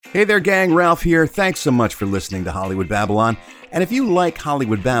Hey there, gang. Ralph here. Thanks so much for listening to Hollywood Babylon. And if you like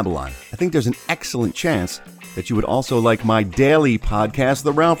Hollywood Babylon, I think there's an excellent chance that you would also like my daily podcast,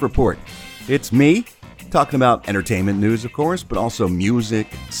 The Ralph Report. It's me talking about entertainment news, of course, but also music,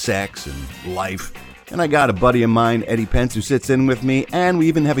 sex, and life. And I got a buddy of mine, Eddie Pence, who sits in with me, and we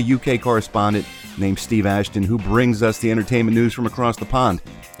even have a UK correspondent named Steve Ashton who brings us the entertainment news from across the pond.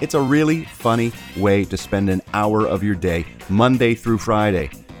 It's a really funny way to spend an hour of your day, Monday through Friday.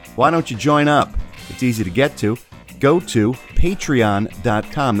 Why don't you join up? It's easy to get to. Go to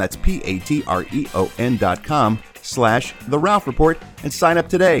patreon.com. That's patreon.com/The Ralph Report and sign up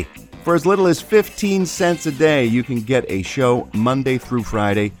today. For as little as 15 cents a day, you can get a show Monday through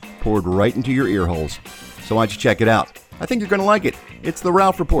Friday poured right into your ear holes. So why don't you check it out? I think you're going to like it. It's The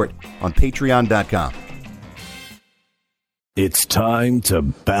Ralph Report on patreon.com. It's time to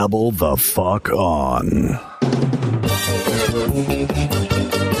babble the fuck on.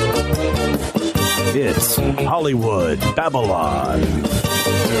 It's Hollywood Babylon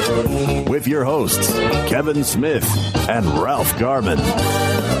with your hosts, Kevin Smith and Ralph Garman.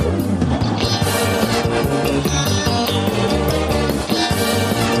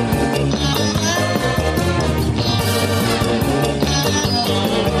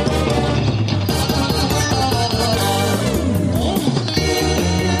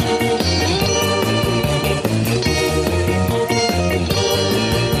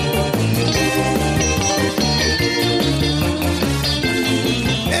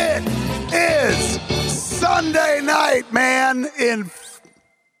 Sunday night, man, in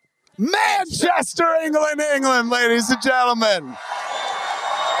Manchester, England, ladies and gentlemen.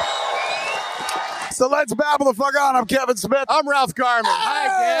 So let's babble the fuck on. I'm Kevin Smith. I'm Ralph Garman.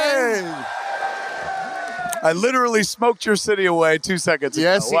 Hi, gang. I literally smoked your city away 2 seconds ago.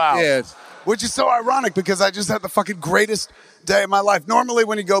 Yes, wow. he did. Which is so ironic because I just had the fucking greatest day of my life. Normally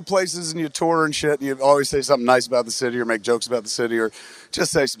when you go places and you tour and shit, you always say something nice about the city or make jokes about the city or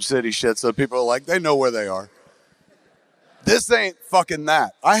just say some city shit so people are like, they know where they are. This ain't fucking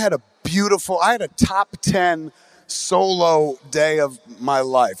that. I had a top 10 solo day of my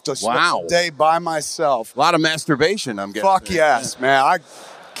life. Just wow. A day by myself. A lot of masturbation, I'm guessing. Fuck yes, man. I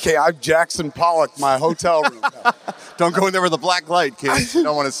Jackson Pollock my hotel room. Don't go in there with a black light, kids. You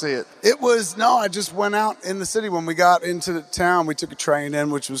don't want to see it. I just went out in the city. When we got into the town, we took a train in,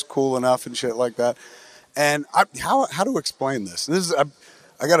 which was cool enough and shit like that. And how to explain this?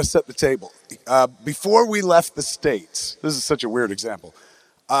 I got to set the table. Before we left the States, this is such a weird example.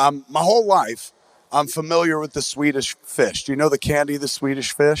 My whole life, I'm familiar with the Swedish fish. Do you know the candy, the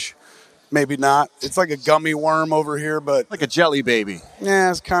Swedish fish? Maybe not. It's like a gummy worm over here, but like a jelly baby.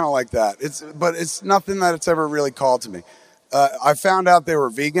 Yeah, it's kind of like that. But it's nothing that it's ever really called to me. I found out they were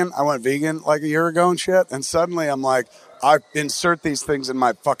vegan. I went vegan like a year ago and shit, and suddenly I'm like, I insert these things in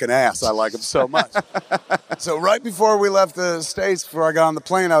my fucking ass. I like them so much. So right before we left the States, before I got on the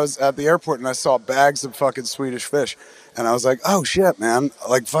plane, I was at the airport and I saw bags of fucking Swedish fish, and I was like, oh shit, man!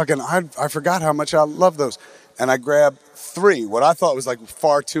 Like fucking, I forgot how much I love those. And I grabbed 3, what I thought was like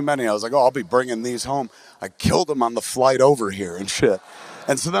far too many. I was like, oh, I'll be bringing these home. I killed them on the flight over here and shit.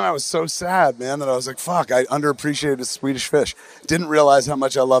 And so then I was so sad, man, that I was like, fuck, I underappreciated Swedish fish. Didn't realize how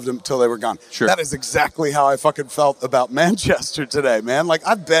much I loved them until they were gone. Sure. That is exactly how I fucking felt about Manchester today, man. Like,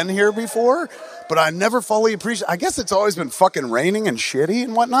 I've been here before, but I never fully appreciate. I guess it's always been fucking raining and shitty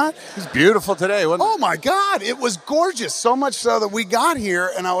and whatnot. It's beautiful today, wasn't it? Oh my God, it was gorgeous. So much so that we got here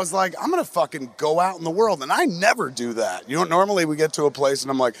and I was like, I'm going to fucking go out in the world. And I never do that. You know, normally we get to a place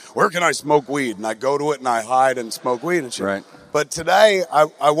and I'm like, where can I smoke weed? And I go to it and I hide and smoke weed and shit. Right. But today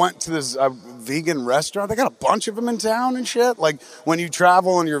I went to this vegan restaurant. They got a bunch of them in town and shit. Like when you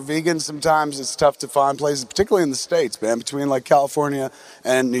travel and you're vegan, sometimes it's tough to find places, particularly in the States, man, between like California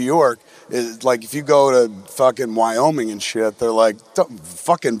and New York. It's like if you go to fucking Wyoming and shit, they're like,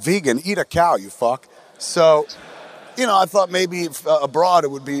 fucking vegan, eat a cow, you fuck. So, you know, I thought maybe abroad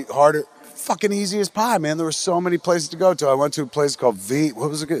it would be harder. Fucking easy as pie, man. There were so many places to go to. I went to a place called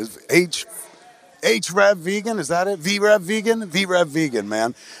H-Rev Vegan, is that it? V-Rev Vegan? V-Rev Vegan,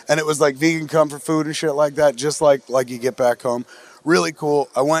 man. And it was like vegan comfort food and shit like that, just like you get back home. Really cool.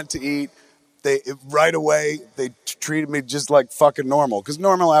 I went to eat. Right away, they treated me just like fucking normal. Because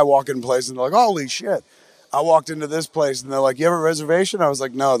normally I walk in places and they're like, holy shit. I walked into this place and they're like, you have a reservation? I was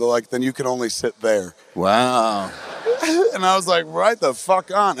like, no. They're like, then you can only sit there. Wow. And I was like, right the fuck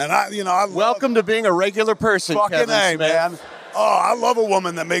on. And I welcome to being a regular person, fucking Kevin A, Smith. man. Oh, I love a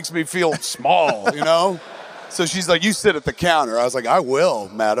woman that makes me feel small, you know? So she's like, you sit at the counter. I was like, I will,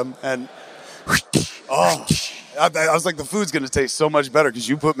 madam. And I was like, the food's going to taste so much better because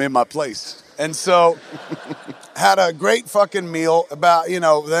you put me in my place. And so had a great fucking meal.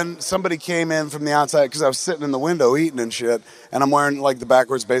 Then somebody came in from the outside because I was sitting in the window eating and shit, and I'm wearing like the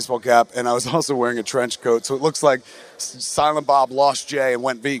backwards baseball cap, and I was also wearing a trench coat, so it looks like Silent Bob lost Jay and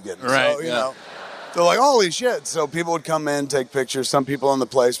went vegan. Right. So, you know. They're like, holy shit. So people would come in, take pictures. Some people in the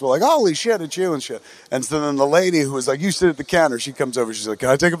place were like, holy shit, it's you and shit. And so then the lady who was like, you sit at the counter, she comes over. She's like, can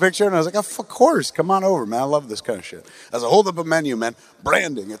I take a picture? And I was like, of course. Come on over, man. I love this kind of shit. I was like, hold up a menu, man.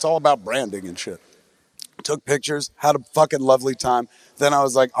 Branding. It's all about branding and shit. Took pictures, had a fucking lovely time. Then I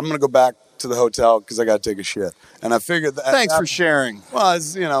was like, I'm going to go back to the hotel because I got to take a shit. And I figured that. Thanks for sharing. Well,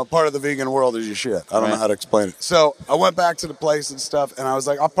 it's, part of the vegan world is your shit. I don't know how to explain it. So I went back to the place and stuff, and I was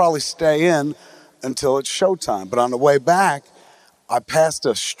like, I'll probably stay in until it's showtime. But on the way back, I passed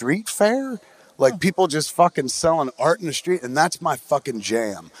a street fair. Like, people just fucking selling art in the street, and that's my fucking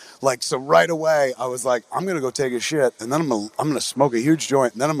jam. Like, so right away, I was like, I'm going to go take a shit, and then I'm gonna smoke a huge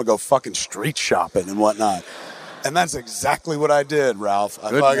joint, and then I'm going to go fucking street shopping and whatnot. And that's exactly what I did, Ralph.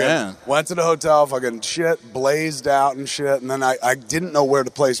 I fucking went to the hotel, fucking shit, blazed out and shit, and then I didn't know where the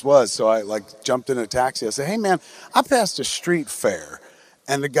place was, so I, like, jumped in a taxi. I said, hey, man, I passed a street fair.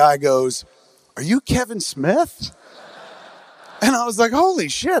 And the guy goes, are you Kevin Smith? And I was like, holy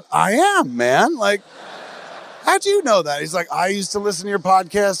shit, I am, man. Like, how'd you know that? He's like, I used to listen to your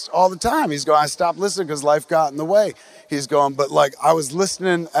podcast all the time. He's going, I stopped listening because life got in the way. He's going, but like, I was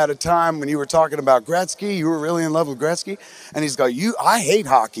listening at a time when you were talking about Gretzky. You were really in love with Gretzky. And he's going, I hate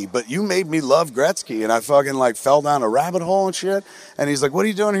hockey, but you made me love Gretzky. And I fucking like fell down a rabbit hole and shit. And he's like, what are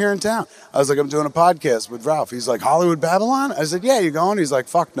you doing here in town? I was like, I'm doing a podcast with Ralph. He's like, Hollywood Babylon? I said, yeah, you going? He's like,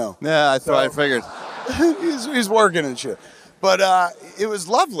 fuck no. Yeah, I figured. he's working and shit. But it was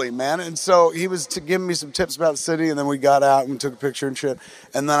lovely, man. And so he was giving me some tips about the city, and then we got out and took a picture and shit.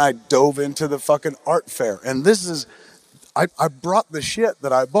 And then I dove into the fucking art fair. And this is, I brought the shit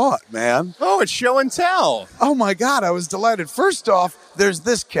that I bought, man. Oh, it's show and tell. Oh, my God. I was delighted. First off, there's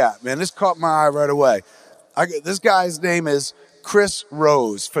this cat, man. This caught my eye right away. This guy's name is Chris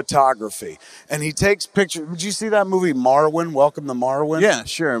Rose Photography, and he takes pictures. Did you see that movie Marwin? Welcome to Marwin. Yeah,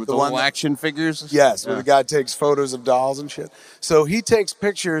 sure. With the little action figures. Yes, where the guy takes photos of dolls and shit. So he takes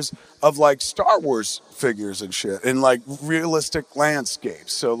pictures of like Star Wars figures and shit in like realistic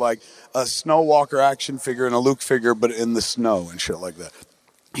landscapes. So like a Snow Walker action figure and a Luke figure, but in the snow and shit like that.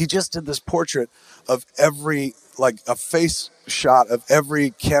 He just did this portrait of every, like a face shot of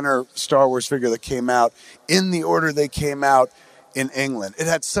every Kenner Star Wars figure that came out in the order they came out in England. It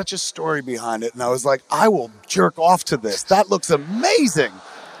had such a story behind it, and I was like, I will jerk off to this. That looks amazing.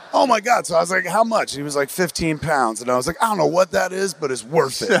 Oh my God. So I was like, how much? He was like 15 pounds. And I was like, I don't know what that is, but it's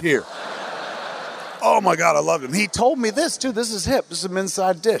worth it. Here. Oh my God, I loved him. He told me this too. This is hip. This is an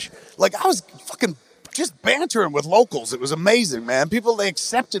inside dish. Like, I was fucking just bantering with locals. It was amazing, man. People, they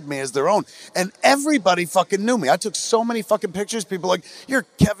accepted me as their own. And everybody fucking knew me. I took so many fucking pictures. People like, you're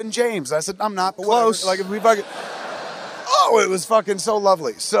Kevin James. I said, I'm not, but close. Like, if we fucking... Oh, it was fucking so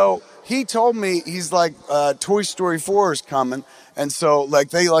lovely. So he told me, he's like, Toy Story 4 is coming. And so,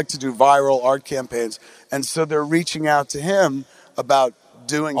 like, they like to do viral art campaigns. And so they're reaching out to him about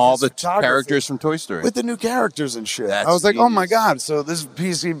doing all the characters from Toy Story. With the new characters and shit. That's I was like, genius. oh my God. So this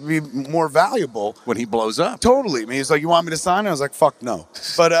piece would be more valuable. When he blows up. Totally. I mean, he's like, you want me to sign it? I was like, fuck no.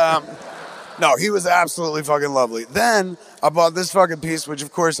 But, no, he was absolutely fucking lovely. Then I bought this fucking piece, which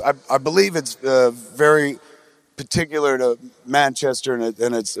of course, I believe it's very particular to Manchester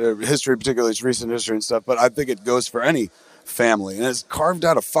and its history, particularly its recent history and stuff, but I think it goes for any family. And it's carved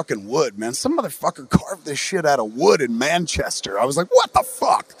out of fucking wood, man. Some motherfucker carved this shit out of wood in Manchester. I was like, what the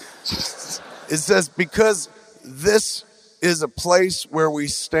fuck? It says, because this is a place where we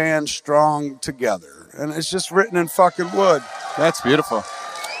stand strong together. And it's just written in fucking wood. That's beautiful.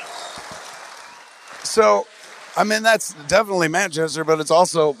 So, I mean, that's definitely Manchester, but it's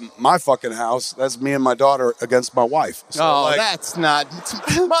also my fucking house. That's me and my daughter against my wife. So, that's not...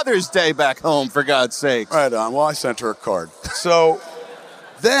 It's Mother's Day back home, for God's sake. Right on. Well, I sent her a card. So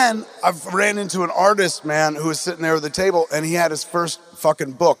then I ran into an artist, man, who was sitting there at the table, and he had his first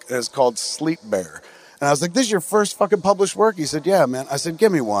fucking book, and it's called Sleep Bear. And I was like, this is your first fucking published work? He said, yeah, man. I said,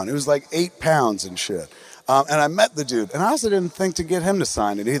 give me one. It was like 8 pounds and shit. And I met the dude, and I also didn't think to get him to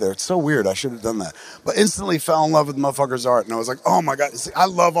sign it either. It's so weird. I should have done that. But instantly fell in love with the motherfucker's art, and I was like, oh my God. See, I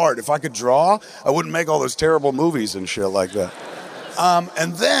love art. If I could draw, I wouldn't make all those terrible movies and shit like that.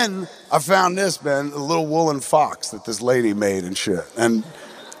 And then I found this, man, a little woolen fox that this lady made and shit. And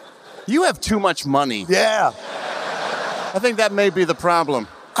you have too much money. Yeah. I think that may be the problem.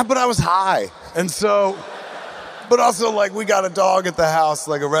 But I was high. And so But also, like, we got a dog at the house,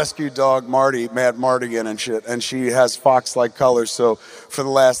 like a rescue dog, Marty, Mad Mardigan and shit, and she has fox-like colors. So for the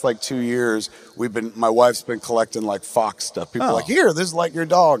last, like, 2 years, my wife's been collecting, like, fox stuff. People are like, here, this is like your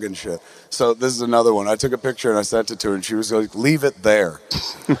dog and shit. So this is another one. I took a picture and I sent it to her, and she was like, leave it there.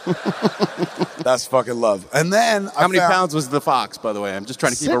 That's fucking love. And then How many pounds was the fox, by the way? I'm just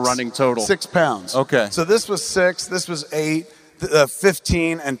trying to keep a running total. 6 pounds. Okay. So this was 6, this was 8,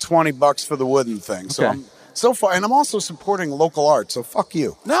 15, and $20 for the wooden thing. So Okay. I'm so far, and I'm also supporting local art, so fuck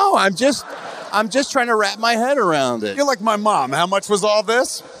you. No, I'm just trying to wrap my head around it. You're like my mom. How much was all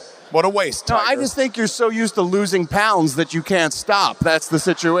this? What a waste. No, I Tiger. just think you're so used to losing pounds that you can't stop. That's the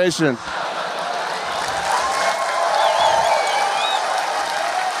situation.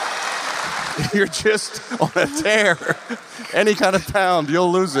 You're just on a tear. Any kind of pound,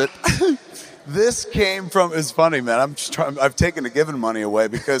 you'll lose it. This came from, it's funny, man. I've taken the giving money away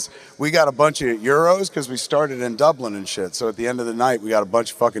because we got a bunch of euros because we started in Dublin and shit. So at the end of the night, we got a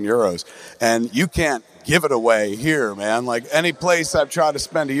bunch of fucking euros. And you can't give it away here, man. Like any place I've tried to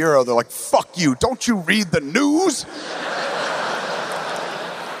spend a euro, they're like, fuck you. Don't you read the news?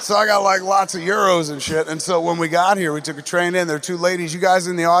 So I got like lots of euros and shit. And so when we got here, we took a train in. There are 2 ladies. You guys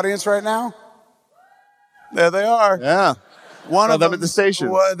in the audience right now? There they are. Yeah. One of them at the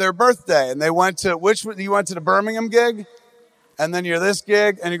station. Their birthday, and they went to you went to the Birmingham gig, and then you're this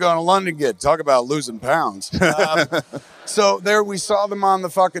gig, and you're going to London gig. Talk about losing pounds. So there we saw them on the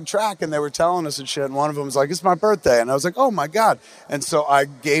fucking track, and they were telling us and shit. And one of them was like, "It's my birthday," and I was like, "Oh my god!" And so I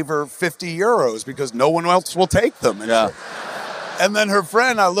gave her 50 euros because no one else will take them. And Yeah. And then her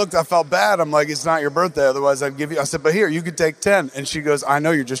friend, I felt bad. I'm like, it's not your birthday, otherwise I'd give you. I said, but here, you could take 10. And she goes, I know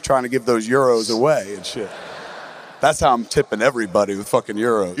you're just trying to give those euros away and shit. That's how I'm tipping everybody with fucking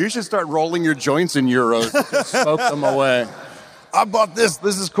euros. You should start rolling your joints in euros. Just smoke them away. I bought this.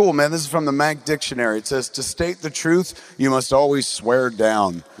 This is cool, man. This is from the Manc Dictionary. It says, to state the truth, you must always swear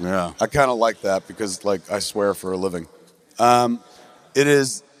down. Yeah. I kind of like that because, like, I swear for a living. It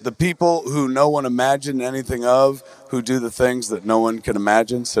is the people who no one imagined anything of, who do the things that no one can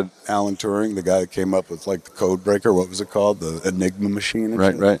imagine, said Alan Turing, the guy that came up with, like, the code breaker. What was it called? The Enigma machine? And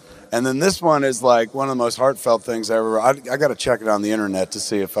shit. Right. And then this one is, like, one of the most heartfelt things I ever... I got to check it on the internet to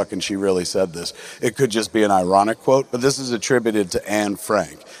see if fucking she really said this. It could just be an ironic quote, but this is attributed to Anne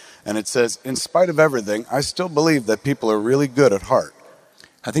Frank. And it says, in spite of everything, I still believe that people are really good at heart.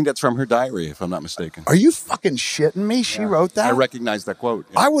 I think that's from her diary, if I'm not mistaken. Are you fucking shitting me? She wrote that? I recognize that quote.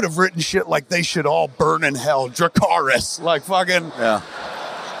 Yeah. I would have written shit like they should all burn in hell. Dracarys. Like fucking... Yeah.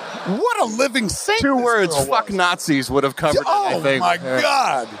 What a living saint. 2 this words, girl fuck was. Nazis, would have covered it, I Oh think. my Yeah.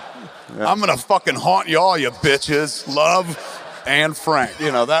 God. Yeah. I'm going to fucking haunt you all, you bitches. Love, Anne Frank.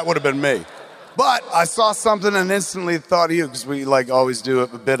 You know, that would have been me. But I saw something and instantly thought of you because we like always do a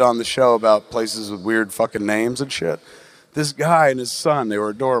bit on the show about places with weird fucking names and shit. This guy and his son, they were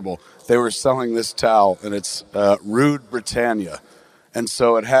adorable. They were selling this towel, and it's Rude Britannia. And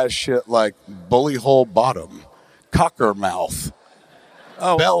so it has shit like bully hole bottom, cocker mouth,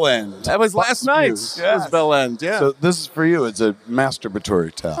 bell end. That was last night's. That was Bell End, yeah. So this is for you. It's a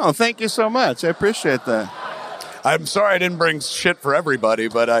masturbatory towel. Oh, thank you so much. I appreciate that. I'm sorry I didn't bring shit for everybody,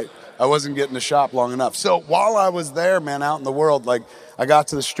 but I wasn't getting to shop long enough. So while I was there, man, out in the world, like I got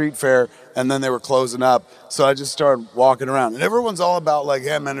to the street fair and then they were closing up. So I just started walking around. And everyone's all about like,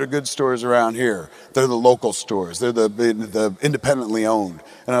 hey, man, there are good stores around here. They're the local stores. They're the independently owned.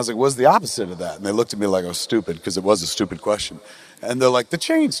 And I was like, what's the opposite of that? And they looked at me like I was stupid because it was a stupid question. And they're like, the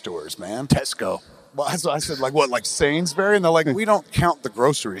chain stores, man. Tesco. Well, so I said, like, what, like Sainsbury? And they're like, we don't count the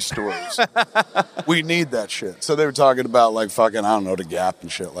grocery stores. We need that shit. So they were talking about, like, fucking, I don't know, the Gap and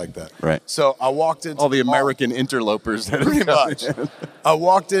shit like that. Right. So I walked into All the mall. American interlopers. That Pretty much. I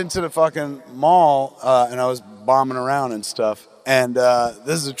walked into the fucking mall, and I was bombing around and stuff. And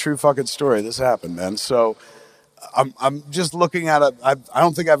this is a true fucking story. This happened, man. So I'm just looking at I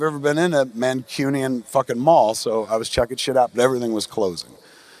don't think I've ever been in a Mancunian fucking mall. So I was checking shit out, but everything was closing.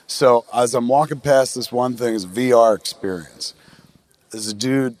 So as I'm walking past this one thing, it's a VR experience. There's a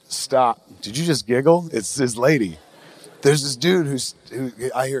dude, stop. Did you just giggle? It's his lady. There's this dude who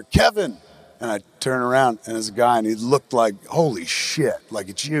I hear, Kevin. And I turn around and there's a guy and he looked like, holy shit, like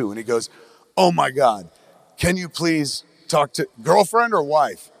it's you. And he goes, oh my God, can you please talk to girlfriend or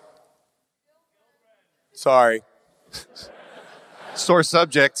wife? Sorry. Sore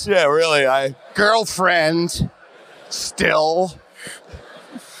subject. Yeah, really, Girlfriend. Still.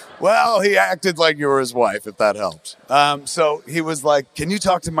 Well, he acted like you were his wife, if that helps. So he was like, can you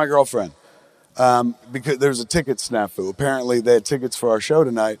talk to my girlfriend? Because there's a ticket snafu. Apparently they had tickets for our show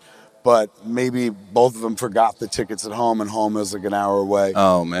tonight, but maybe both of them forgot the tickets at home, and home is like an hour away.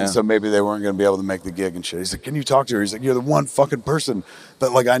 Oh, man. And so maybe they weren't going to be able to make the gig and shit. He's like, can you talk to her? He's like, you're the one fucking person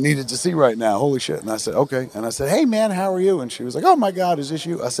that like I needed to see right now. Holy shit. And I said, okay. And I said, hey man, how are you? And she was like, oh my God, is this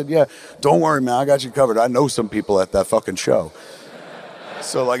you? I said, yeah, don't worry, man. I got you covered. I know some people at that fucking show.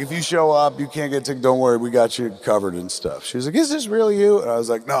 So like if you show up, you can't get a ticket, don't worry, we got you covered and stuff. She was like, is this really you? And I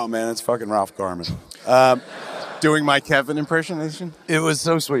was like, no, man, it's fucking Ralph Garman. Doing my Kevin impersonation? It was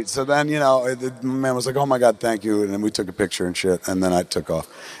so sweet. So then, the man was like, oh my God, thank you. And then we took a picture and shit. And then I took off.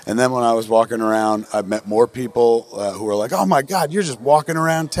 And then when I was walking around, I met more people who were like, oh my God, you're just walking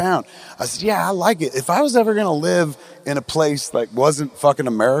around town. I said, yeah, I like it. If I was ever going to live in a place like wasn't fucking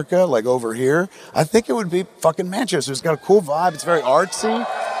America, like over here, I think it would be fucking Manchester. It's got a cool vibe. It's very artsy.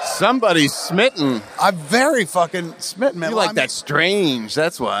 Somebody's smitten. I'm very fucking smitten, man. You like that strange.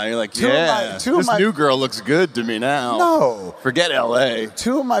 That's why. You're like, this my new girl looks good to me now. No. Forget L.A.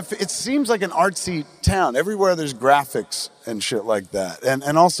 It seems like an artsy town. Everywhere there's graphics and shit like that.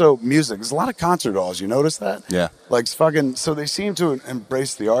 And also music. There's a lot of concert halls. You notice that? Yeah. Like fucking, so they seem to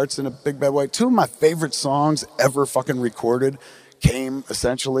embrace the arts in a big bad way. Two of my favorite songs ever fucking recorded came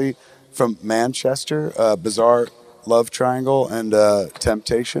essentially from Manchester, Bizarre Love Triangle and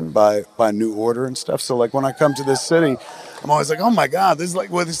Temptation by New Order and stuff. So like when I come to this city, I'm always like, oh my God, this is like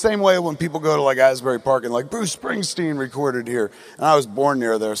the same way when people go to like Asbury Park and like Bruce Springsteen recorded here. And I was born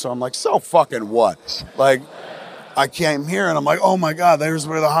near there, so I'm like, so fucking what? Like I came here and I'm like, oh my God, there's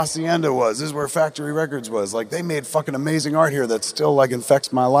where the Hacienda was. This is where Factory Records was. Like they made fucking amazing art here that still like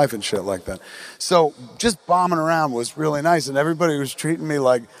infects my life and shit like that. So just bombing around was really nice, and everybody was treating me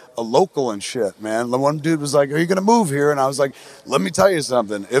like a local and shit, man. The one dude was like, are you going to move here? And I was like, let me tell you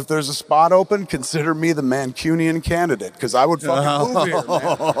something. If there's a spot open, consider me the Mancunian candidate, because I would fucking move here,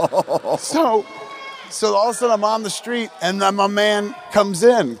 man. So all of a sudden I'm on the street and then my man comes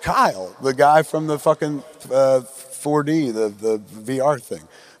in, Kyle, the guy from the fucking 4D, the VR thing,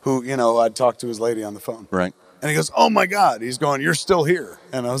 who, I'd talked to his lady on the phone. Right. And he goes, oh my God. He's going, you're still here.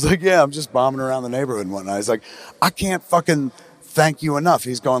 And I was like, yeah, I'm just bombing around the neighborhood and whatnot. He's like, I can't fucking thank you enough.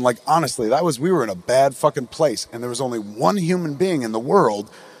 He's going like, honestly, we were in a bad fucking place. And there was only one human being in the world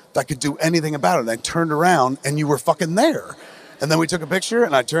that could do anything about it. And I turned around and you were fucking there. And then we took a picture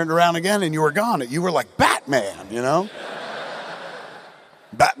and I turned around again and you were gone. You were like Batman,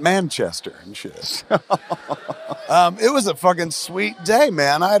 Batmanchester and shit. It was a fucking sweet day,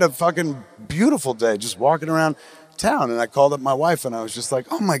 man. I had a fucking beautiful day just walking around town, and I called up my wife and I was just like,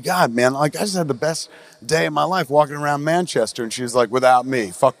 oh my God, man, like I just had the best day of my life walking around Manchester. And she was like, without me,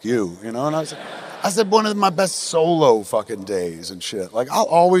 fuck you, And I said one of my best solo fucking days and shit. Like I'll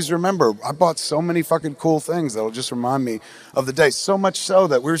always remember, I bought so many fucking cool things that'll just remind me of the day. So much so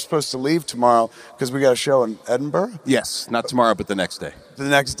that we were supposed to leave tomorrow because we got a show in Edinburgh. Yes, not tomorrow, but the next day. The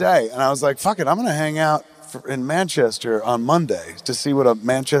next day. And I was like, fuck it, I'm going to hang out in Manchester on Monday to see what a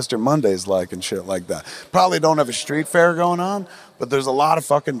Manchester Monday's like and shit like that. Probably don't have a street fair going on, but there's a lot of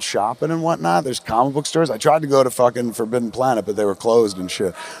fucking shopping and whatnot. There's comic book stores. I tried to go to fucking Forbidden Planet, but they were closed and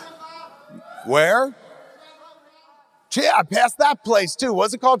shit. Where? Yeah, I passed that place too.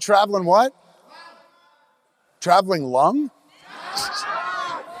 What's it called? Traveling what? Traveling Lung?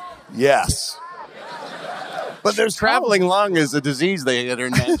 Yes. But there's Traveling lung is a disease they get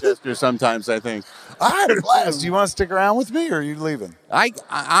in Manchester sometimes, I think. I had a blast. Do you want to stick around with me or are you leaving?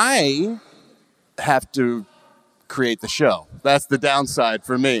 I have to create the show. That's the downside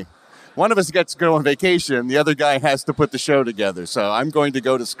for me. One of us gets to go on vacation. The other guy has to put the show together. So I'm going to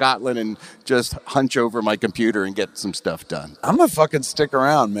go to Scotland and just hunch over my computer and get some stuff done. I'm going to fucking stick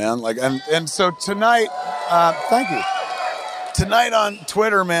around, man. Like, and so tonight, thank you. Tonight on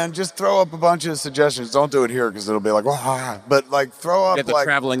Twitter, man, just throw up a bunch of suggestions. Don't do it here because it'll be like, wah, but like throw up get the like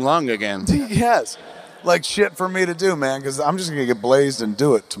traveling lung again. Yes, like shit for me to do, man, because I'm just gonna get blazed and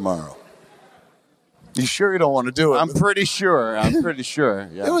do it tomorrow. You sure you don't want to do it? I'm pretty sure.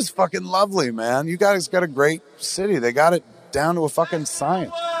 Yeah. It was fucking lovely, man. You guys got a great city. They got it down to a fucking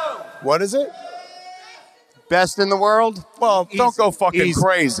science. What is it? Best in the world? Well, don't go fucking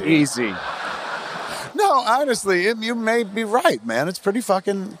crazy. Easy. No, honestly, you may be right, man. It's pretty. I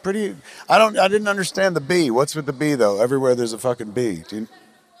didn't understand the bee. What's with the bee, though? Everywhere there's a fucking bee.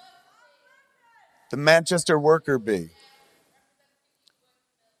 The Manchester worker bee.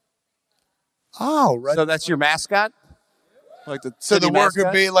 Oh, right. So that's your mascot? Like so the worker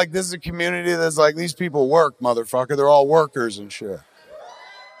mascot? bee, like this is a community that's like, these people work, motherfucker. They're all workers and shit.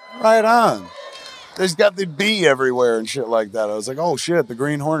 Right on. There's got the bee everywhere and shit like that. I was like, oh shit, the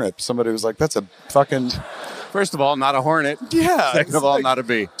green hornet. Somebody was like, that's a fucking... First of all, not a hornet. Yeah. Second of all, not a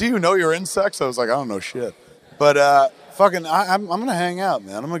bee. Do you know your insects? I was like, I don't know shit. But I'm gonna hang out,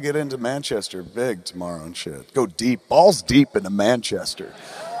 man. I'm gonna get into Manchester big tomorrow and shit. Go deep, balls deep into Manchester.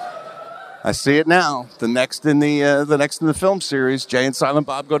 I see it now. The next in the film series, Jay and Silent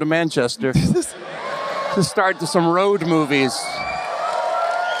Bob go to Manchester to start some road movies.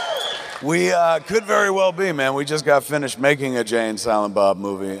 We could very well be, man. We just got finished making a Jay and Silent Bob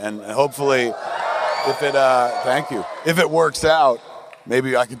movie, and hopefully, if it works out,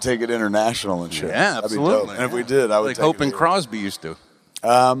 maybe I could take it international and shit. Yeah, That'd absolutely. be dope. And if we did, I would like take Hope it and here. Crosby used to.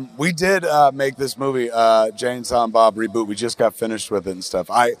 We did make this movie, Jay and Silent Bob reboot. We just got finished with it and stuff.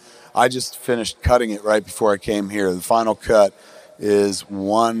 I just finished cutting it right before I came here. The final cut is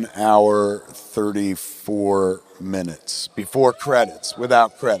 1 hour 34 minutes before credits,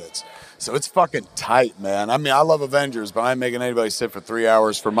 without credits. So it's fucking tight, man. I mean, I love Avengers, but I ain't making anybody sit for 3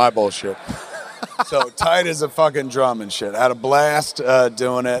 hours for my bullshit. So tight as a fucking drum and shit. I had a blast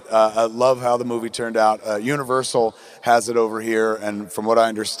doing it. I love how the movie turned out. Universal has it over here, and from what I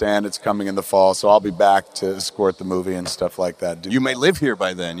understand, it's coming in the fall. So I'll be back to escort the movie and stuff like that. You may live here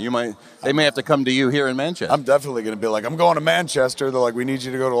by then. They may have to come to you here in Manchester. I'm definitely going to be like, I'm going to Manchester. They're like, we need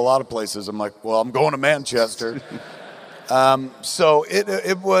you to go to a lot of places. I'm like, well, I'm going to Manchester. So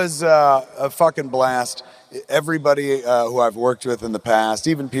it was a fucking blast. Everybody who I've worked with in the past,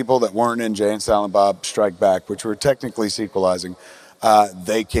 even people that weren't in Jay and Silent Bob Strike Back, which were technically sequelizing,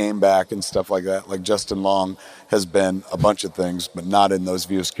 they came back and stuff like that. Like Justin Long has been a bunch of things, but not in those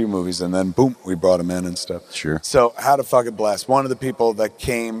VSQ movies. And then boom, we brought him in and stuff. Sure. So had a fucking blast. One of the people that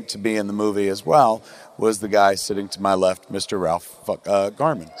came to be in the movie as well was the guy sitting to my left, Mr. Ralph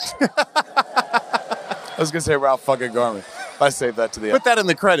Garman. I was going to say Ralph fucking Garman. I saved that to the end. Put that in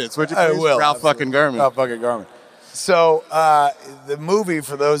the credits, would you? I please? will. Ralph Absolutely. fucking Garman. Ralph fucking Garman. So the movie,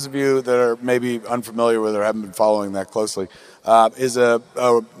 for those of you that are maybe unfamiliar with or haven't been following that closely, is I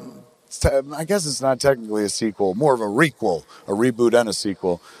guess it's not technically a sequel, more of a requel, a reboot and a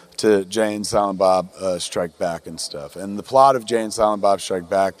sequel to Jay and Silent Bob Strike Back and stuff. And the plot of Jay and Silent Bob Strike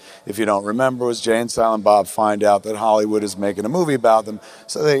Back, if you don't remember, was Jay and Silent Bob find out that Hollywood is making a movie about them,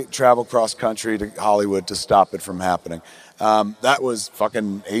 so they travel cross country to Hollywood to stop it from happening. That was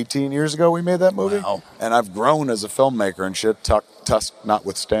fucking 18 years ago we made that movie. Wow. And I've grown as a filmmaker and shit, Tusk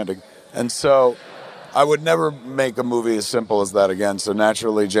notwithstanding. And so I would never make a movie as simple as that again. So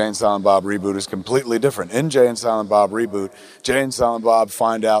naturally, Jay and Silent Bob Reboot is completely different. In Jay and Silent Bob Reboot, Jay and Silent Bob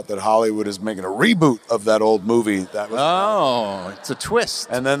find out that Hollywood is making a reboot of that old movie that was. Oh, it's a twist.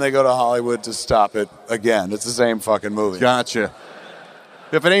 And then they go to Hollywood to stop it again. It's the same fucking movie. Gotcha.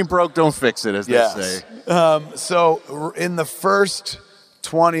 If it ain't broke, don't fix it, as they say. So in the first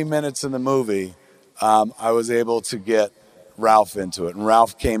 20 minutes in the movie, I was able to get Ralph into it. And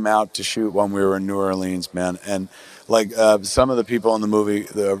Ralph came out to shoot when we were in New Orleans, man. And like some of the people in the movie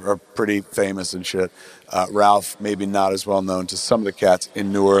that are pretty famous and shit. Ralph, maybe not as well known to some of the cats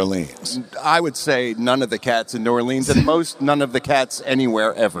in New Orleans. I would say none of the cats in New Orleans, and none of the cats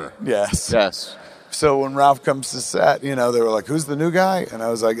anywhere ever. Yes. Yes. So when Ralph comes to set, they were like, who's the new guy? And I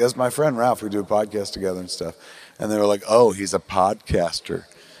was like, that's my friend Ralph. We do a podcast together and stuff. And they were like, oh, he's a podcaster.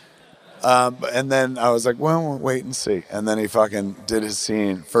 And then I was like, well, we'll wait and see. And then he fucking did his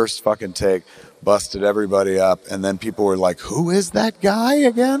scene, first fucking take, busted everybody up. And then people were like, who is that guy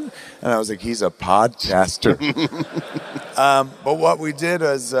again? And I was like, he's a podcaster. But what we did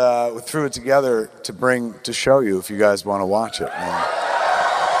is we threw it together to show you if you guys want to watch it, man.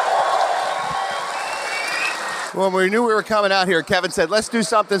 When we knew we were coming out here, Kevin said, let's do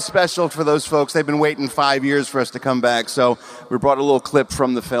something special for those folks. They've been waiting 5 years for us to come back. So we brought a little clip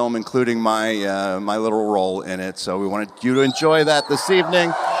from the film, including my my little role in it. So we wanted you to enjoy that this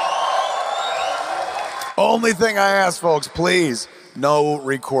evening. Only thing I ask, folks, please, no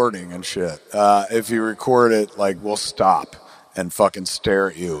recording and shit. If you record it, we'll stop and fucking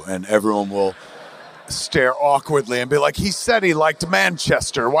stare at you, and everyone will stare awkwardly and be like, he said he liked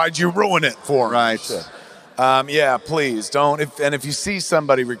Manchester. Why'd you ruin it for him? Right. Shit. Yeah, please don't. If you see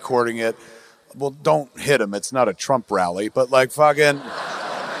somebody recording it, well, don't hit them. It's not a Trump rally, but fucking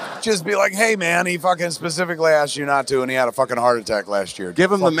just be like, hey man, he fucking specifically asked you not to, and he had a fucking heart attack last year.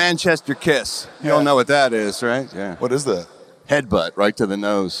 Give him the Manchester kiss. You all know what that is, right? Yeah. What is that? Headbutt right to the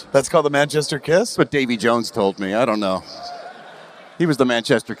nose. That's called the Manchester kiss? That's what Davy Jones told me. I don't know. He was the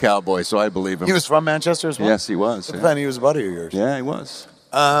Manchester Cowboy, so I believe him. He was from Manchester as well? Yes, he was. But then he was a buddy of yours. Yeah, he was.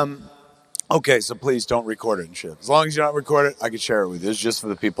 Okay, so please don't record it and shit. As long as you don't record it, I can share it with you. It's just for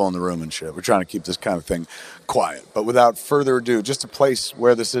the people in the room and shit. We're trying to keep this kind of thing quiet. But without further ado, just to place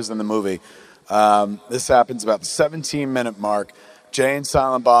where this is in the movie, this happens about the 17-minute mark. Jay and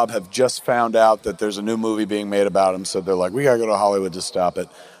Silent Bob have just found out that there's a new movie being made about him, so they're like, we gotta go to Hollywood to stop it.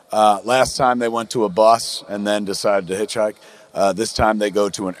 Last time they went to a bus and then decided to hitchhike. This time they go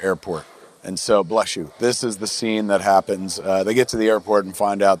to an airport. And so, bless you, this is the scene that happens. They get to the airport and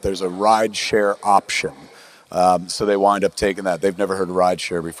find out there's a ride share option. So they wind up taking that. They've never heard of ride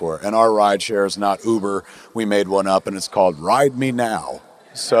share before. And our ride share is not Uber. We made one up, and it's called Ride Me Now.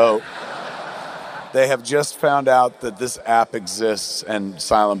 So they have just found out that this app exists, and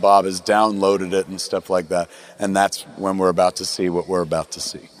Silent Bob has downloaded it and stuff like that. And that's when we're about to see what we're about to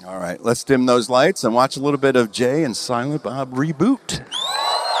see. All right, let's dim those lights and watch a little bit of Jay and Silent Bob reboot.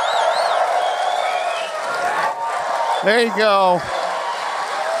 There you go.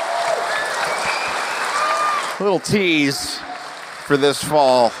 Little tease for this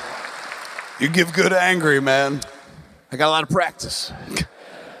fall. You give good angry, man. I got a lot of practice.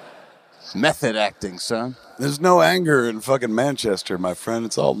 Method acting, son. There's no anger in fucking Manchester, my friend.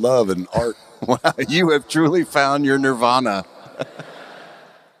 It's all love and art. Wow, you have truly found your nirvana.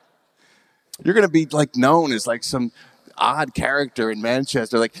 You're going to be like known as like some odd character in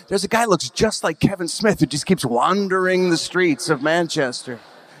Manchester. Like, there's a guy who looks just like Kevin Smith who just keeps wandering the streets of Manchester.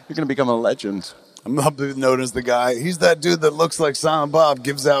 You're going to become a legend. I'm not known as the guy. He's that dude that looks like Silent Bob,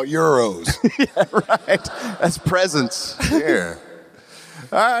 gives out euros. Yeah, right. That's presents. Here.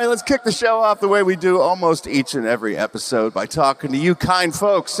 All right, let's kick the show off the way we do almost each and every episode by talking to you kind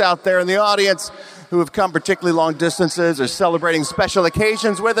folks out there in the audience who have come particularly long distances or celebrating special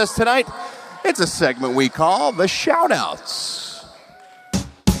occasions with us tonight. It's a segment we call the Shout-Outs.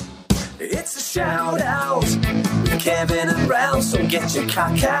 It's a shout-out with Kevin and Ralph, so get your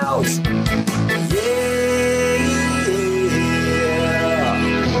cock out. Yeah,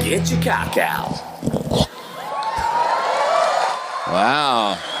 get your cock out.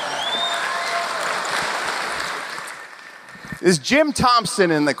 Wow. Is Jim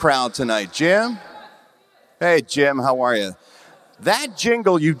Thompson in the crowd tonight? Jim? Hey, Jim, how are you? That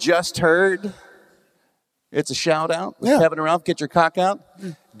jingle you just heard, it's a shout-out with Kevin and Ralph, get your cock out.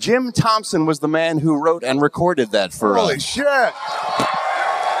 Jim Thompson was the man who wrote and recorded that for us. Holy shit.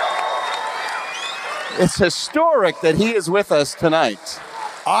 It's historic that he is with us tonight.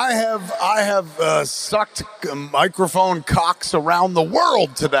 I have sucked microphone cocks around the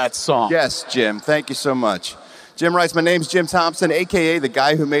world to that song. Yes, Jim. Thank you so much. Jim writes, my name's Jim Thompson, a.k.a. the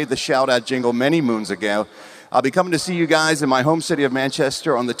guy who made the shout-out jingle many moons ago. I'll be coming to see you guys in my home city of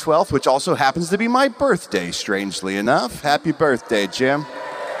Manchester on the 12th, which also happens to be my birthday, strangely enough. Happy birthday, Jim.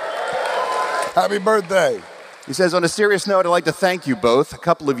 Happy birthday. He says, on a serious note, I'd like to thank you both. A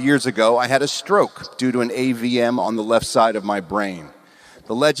couple of years ago, I had a stroke due to an AVM on the left side of my brain.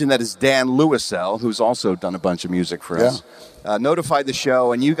 The legend that is Dan Lewisell, who's also done a bunch of music for us, notified the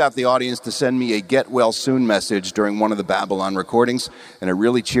show, and you got the audience to send me a get well soon message during one of the Babylon recordings, and it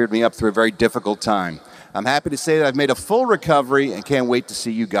really cheered me up through a very difficult time. I'm happy to say that I've made a full recovery and can't wait to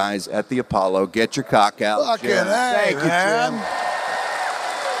see you guys at the Apollo. Get your cock out. Fucking Jim. hey, Thank you, man. Jim.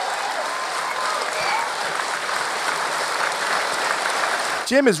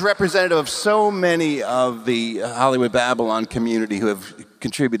 Jim is representative of so many of the Hollywood Babylon community who have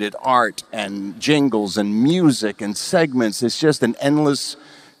contributed art and jingles and music and segments. It's just an endless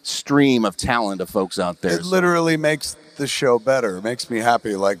stream of talent of folks out there. It literally makes the show better. It makes me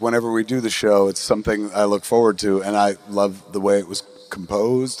happy. Like, whenever we do the show, it's something I look forward to, and I love the way it was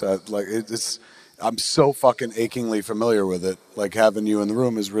composed. I'm so fucking achingly familiar with it. Like, having you in the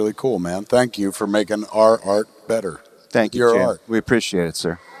room is really cool, man. Thank you for making our art better. Thank you, Your Jim. art. We appreciate it,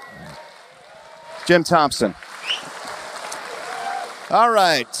 sir. Jim Thompson. All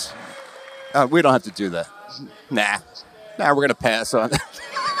right. We don't have to do that. Nah, we're going to pass on.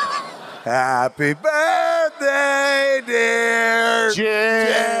 Happy birthday, dear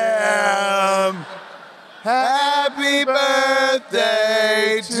Jim. Happy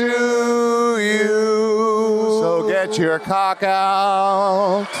birthday to you. So get your cock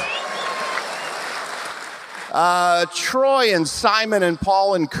out. Troy and Simon and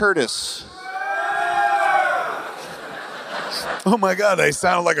Paul and Curtis. Oh my God, they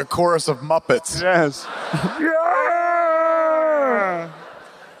sound like a chorus of Muppets. Yes. Yeah.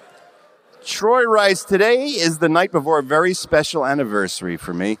 Troy writes, today is the night before a very special anniversary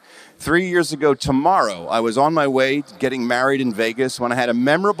for me. 3 years ago tomorrow, I was on my way to getting married in Vegas when I had a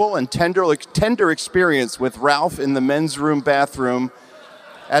memorable and tender experience with Ralph in the men's room bathroom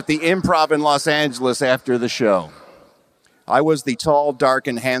at the Improv in Los Angeles after the show. I was the tall, dark,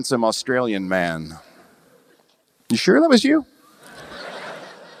 and handsome Australian man. You sure that was you?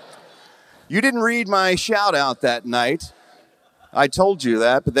 You didn't read my shout-out that night. I told you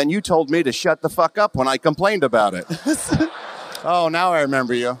that, but then you told me to shut the fuck up when I complained about it. Oh, now I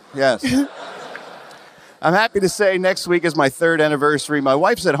remember you. Yes. I'm happy to say next week is my 3rd anniversary. My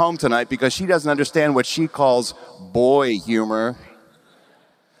wife's at home tonight because she doesn't understand what she calls boy humor.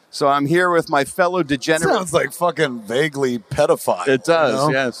 So I'm here with my fellow degenerate. Sounds like fucking vaguely pedophile. It does, you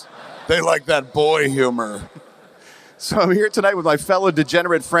know? yes. They like that boy humor. So I'm here tonight with my fellow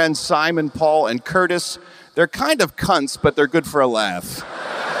degenerate friends Simon, Paul, and Curtis. They're kind of cunts, but they're good for a laugh.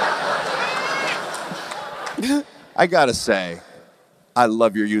 I gotta say, I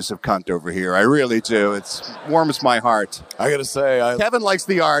love your use of cunt over here. I really do. It warms my heart. I gotta say, Kevin likes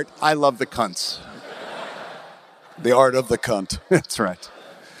the art. I love the cunts. the art of the cunt. That's right.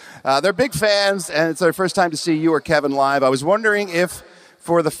 They're big fans, and it's their first time to see you or Kevin live. I was wondering if,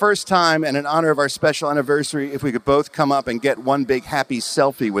 for the first time and in honor of our special anniversary, if we could both come up and get one big happy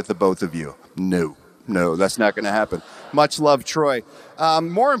selfie with the both of you. No, that's not going to happen. Much love, Troy.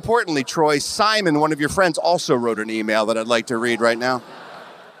 More importantly, Troy, Simon, one of your friends, also wrote an email that I'd like to read right now.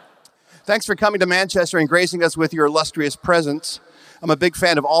 Thanks for coming to Manchester and gracing us with your illustrious presence. I'm a big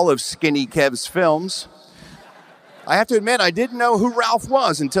fan of all of Skinny Kev's films. I have to admit, I didn't know who Ralph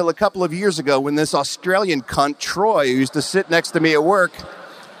was until a couple of years ago when this Australian cunt, Troy, who used to sit next to me at work,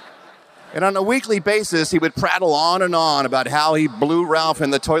 and on a weekly basis, he would prattle on and on about how he blew Ralph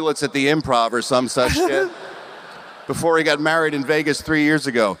in the toilets at the Improv or some such shit before he got married in Vegas 3 years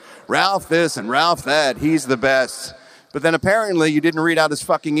ago. Ralph this and Ralph that, he's the best. But then apparently you didn't read out his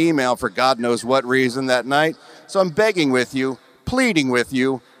fucking email for God knows what reason that night. So I'm begging with you, pleading with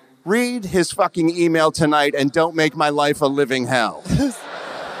you, read his fucking email tonight and don't make my life a living hell.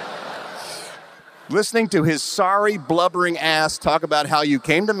 Listening to his sorry, blubbering ass talk about how you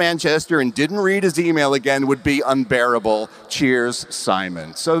came to Manchester and didn't read his email again would be unbearable. Cheers,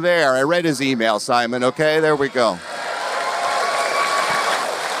 Simon. So there, I read his email, Simon. Okay, there we go.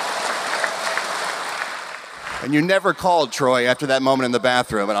 And you never called, Troy, after that moment in the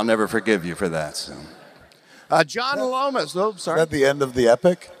bathroom, and I'll never forgive you for that. So. John Lomas. Oh, sorry. Is that the end of the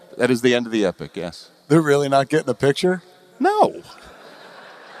epic? That is the end of the epic, yes. They're really not getting a picture? No.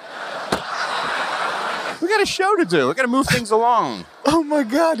 We got a show to do. We got to move things along. Oh my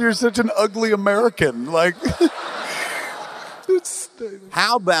God, you're such an ugly American. Like,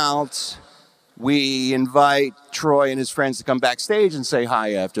 how about we invite Troy and his friends to come backstage and say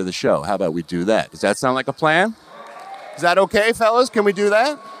hi after the show? How about we do that? Does that sound like a plan? Is that okay, fellas? Can we do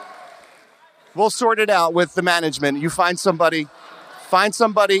that? We'll sort it out with the management. You find somebody in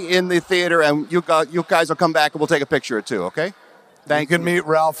the theater, and you guys will come back and we'll take a picture or two, okay? Thank you. Can meet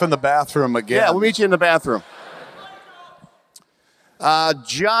Ralph in the bathroom again. Yeah, we'll meet you in the bathroom.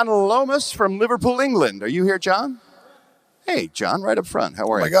 John Lomas from Liverpool, England. Are you here, John? Hey, John, right up front. How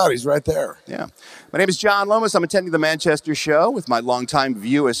are you? Oh, my God, he's right there. Yeah. My name is John Lomas. I'm attending the Manchester show with my longtime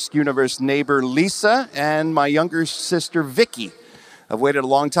View Askew-Universe neighbor, Lisa, and my younger sister, Vicky. I've waited a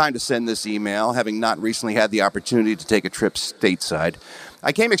long time to send this email, having not recently had the opportunity to take a trip stateside.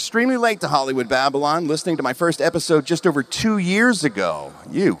 I came extremely late to Hollywood Babylon, listening to my first episode just over 2 years ago.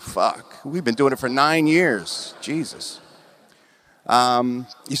 You fuck. We've been doing it for 9 years. Jesus. You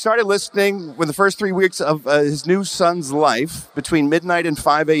started listening with the first 3 weeks of his new son's life between midnight and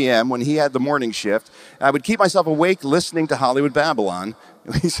 5 a.m. when he had the morning shift. I would keep myself awake listening to Hollywood Babylon.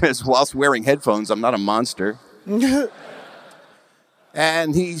 He says, whilst wearing headphones, I'm not a monster.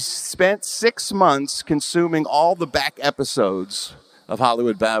 And he spent 6 months consuming all the back episodes of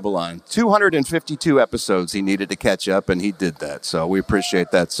Hollywood Babylon. 252 episodes he needed to catch up, and he did that. So we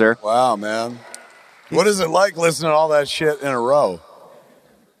appreciate that, sir. Wow, man. What is it like listening to all that shit in a row?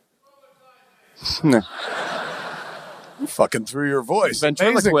 You fucking threw your voice.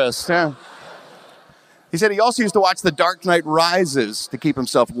 Ventriloquist, yeah. He said he also used to watch The Dark Knight Rises to keep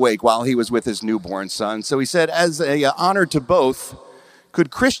himself awake while he was with his newborn son. So he said, as an honor to both, could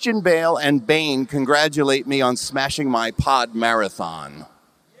Christian Bale and Bane congratulate me on smashing my pod marathon?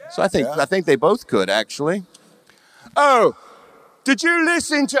 So I think they both could, actually. Oh, did you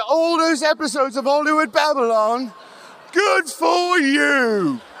listen to all those episodes of Hollywood Babylon? Good for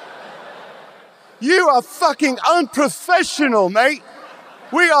you. You are fucking unprofessional, mate.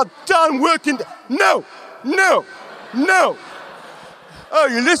 We are done working. No. Oh,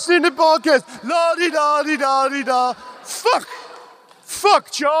 you're listening to podcasts. La-di-da-di-da-di-da.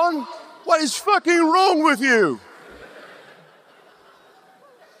 Fuck, John. What is fucking wrong with you?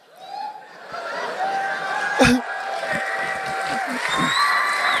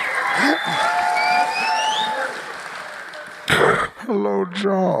 Hello,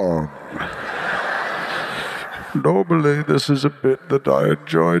 John. Normally, this is a bit that I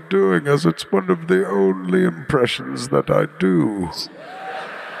enjoy doing, as it's one of the only impressions that I do.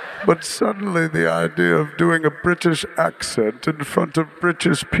 But suddenly, the idea of doing a British accent in front of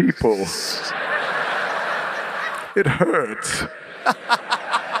British people It hurts.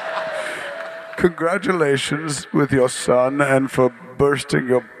 Congratulations with your son and for bursting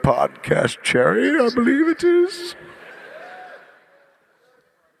your podcast cherry, I believe it is.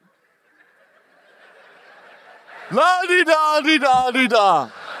 La-di-da-di-da-di-da.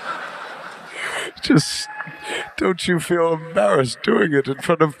 Just don't you feel embarrassed doing it in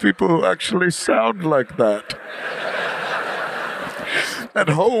front of people who actually sound like that? At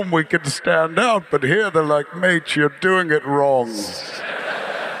home we can stand out, but here they're like, mate, you're doing it wrong.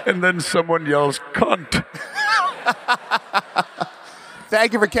 And then someone yells, cunt.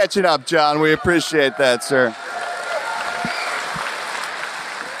 Thank you for catching up, John. We appreciate that, sir.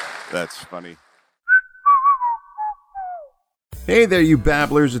 That's funny. Hey there, you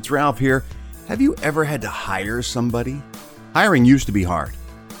babblers. It's Ralph here. Have you ever had to hire somebody? Hiring used to be hard.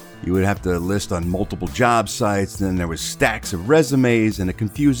 You would have to list on multiple job sites, then there was stacks of resumes and a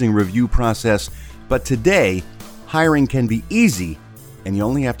confusing review process. But today, hiring can be easy, and you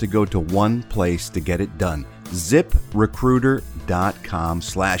only have to go to one place to get it done.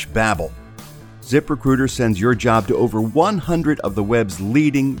 ZipRecruiter.com/Babble. ZipRecruiter sends your job to over 100 of the web's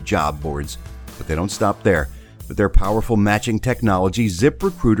leading job boards. But they don't stop there. With their powerful matching technology,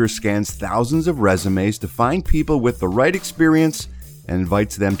 ZipRecruiter scans thousands of resumes to find people with the right experience and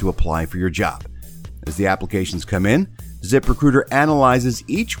invites them to apply for your job. As the applications come in, ZipRecruiter analyzes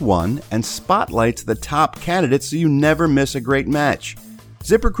each one and spotlights the top candidates so you never miss a great match.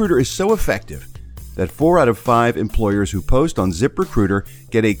 ZipRecruiter is so effective that 4 out of 5 employers who post on ZipRecruiter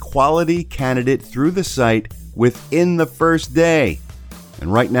get a quality candidate through the site within the first day.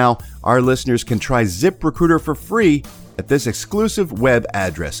 And right now, our listeners can try ZipRecruiter for free at this exclusive web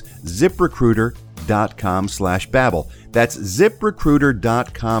address, ZipRecruiter.com/Babble. That's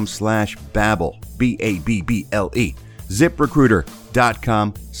ZipRecruiter.com/Babble. Babble.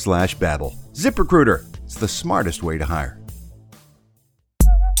 ZipRecruiter.com/Babble. ZipRecruiter. It's the smartest way to hire.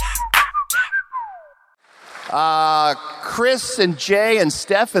 Chris and Jay and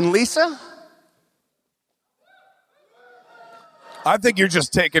Steph and Lisa? I think you're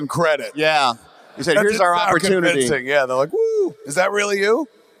just taking credit. Yeah. You said, here's our opportunity. Convincing. Yeah, they're like, woo, is that really you?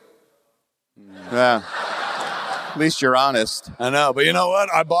 Yeah. At least you're honest. I know, but you know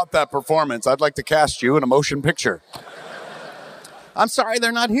what? I bought that performance. I'd like to cast you in a motion picture. I'm sorry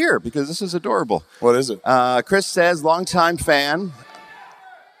they're not here because this is adorable. What is it? Chris says, longtime fan.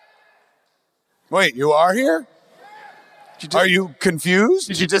 Wait, you are here? Are you confused?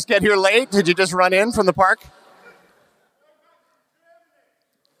 Did you just get here late? Did you just run in from the park?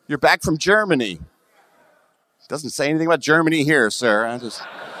 You're back from Germany. Doesn't say anything about Germany here, sir. I'm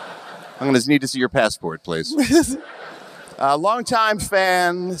going to need to see your passport, please. Longtime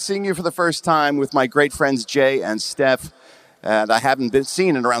fan, seeing you for the first time with my great friends Jay and Steph. And I haven't been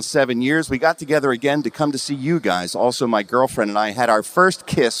seen in around 7 years. We got together again to come to see you guys. Also, my girlfriend and I had our first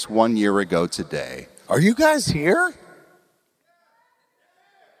kiss 1 year ago today. Are you guys here?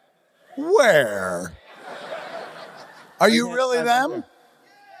 Where? Are you really them?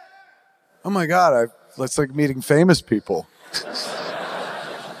 Oh my God, it's like meeting famous people.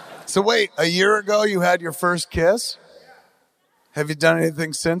 So wait, a year ago you had your first kiss? Have you done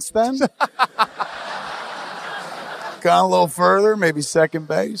anything since then? Gone a little further, maybe second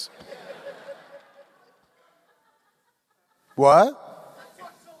base? What?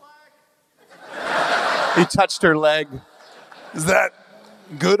 He touched her leg. Is that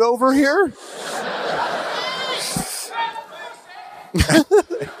good over here?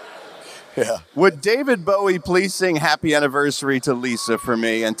 Yeah. Would David Bowie please sing Happy Anniversary to Lisa for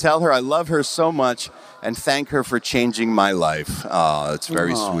me and tell her I love her so much and thank her for changing my life? Oh, it's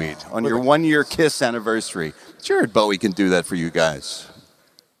very sweet. On your 1 year kiss anniversary. Sure, Bowie can do that for you guys.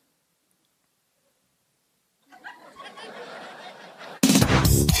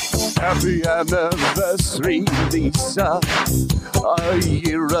 Happy anniversary, Lisa. A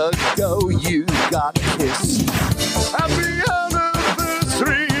year ago you got kissed. Happy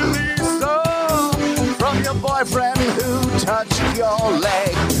anniversary, Lisa, from your boyfriend who touched your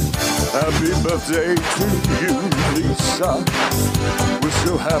leg. Happy birthday to you, Lisa. We're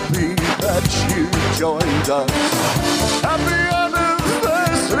so happy that you joined us. Happy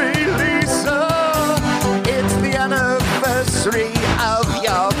anniversary, Lisa. It's the anniversary of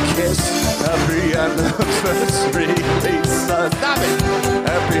your kiss. Happy anniversary, Lisa. Stop it.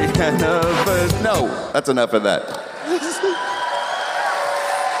 Happy anniversary. No, that's enough of that.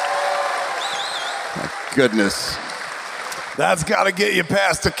 My goodness. That's got to get you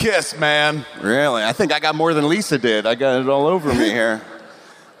past a kiss, man. Really? I think I got more than Lisa did. I got it all over me here.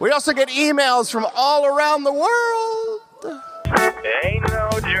 We also get emails from all around the world. Ain't no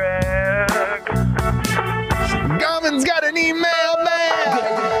drug an email man.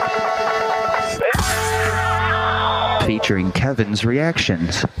 Featuring Kevin's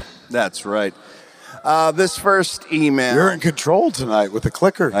reactions. That's right. This first email. You're in control tonight with the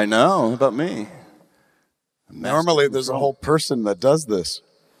clicker. I know. How about me? Normally, there's a whole person that does this.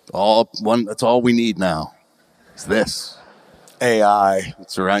 That's all we need now. It's this. AI.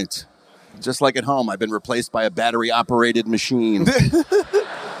 That's right. Just like at home, I've been replaced by a battery-operated machine.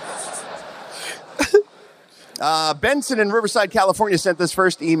 Benson in Riverside, California sent this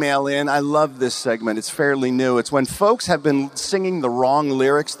first email in. I love this segment. It's fairly new. It's when folks have been singing the wrong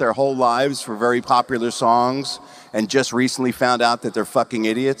lyrics their whole lives for very popular songs and just recently found out that they're fucking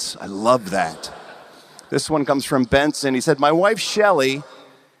idiots. I love that. This one comes from Benson. He said, my wife, Shelley,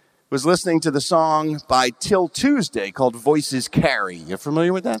 was listening to the song by Till Tuesday called Voices Carry. You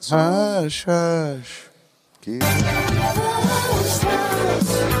familiar with that song? Hush, hush. Keep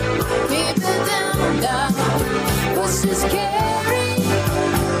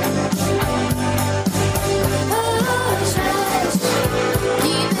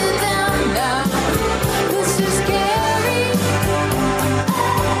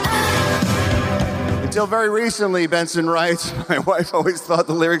Until very recently, Benson writes, my wife always thought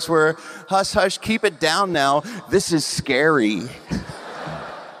the lyrics were, hush, hush, keep it down now. This is scary.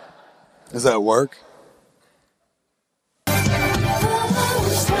 Does that work?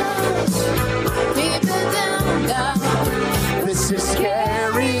 This is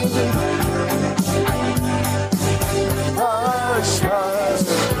scary. Hush,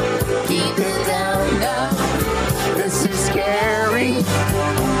 hush, keep it down now. This is scary.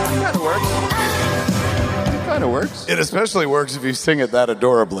 Kind of works. Kind of works. It especially works if you sing it that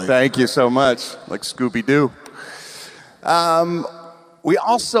adorably. Thank you so much. Like Scooby-Doo. We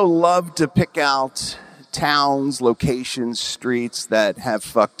also love to pick out towns, locations, streets that have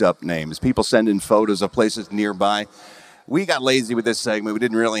fucked up names. People send in photos of places nearby. We got lazy with this segment. We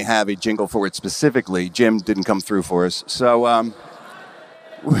didn't really have a jingle for it specifically. Jim didn't come through for us. So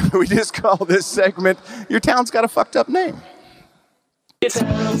we just call this segment, Your Town's Got a Fucked Up Name.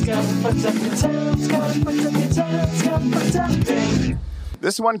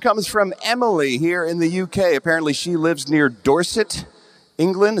 This one comes from Emily here in the UK. Apparently she lives near Dorset,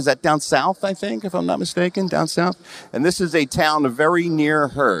 England. Is that down south, I think, if I'm not mistaken? Down south? And this is a town very near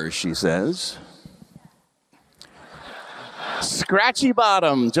her, she says. Scratchy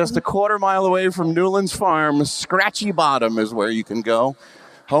Bottom, just a quarter mile away from Newlands Farm. Scratchy Bottom is where you can go.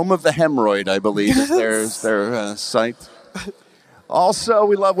 Home of the hemorrhoid, I believe, is their site. Also,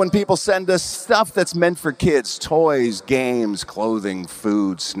 we love when people send us stuff that's meant for kids. Toys, games, clothing,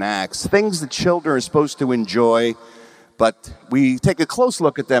 food, snacks. Things that children are supposed to enjoy. But we take a close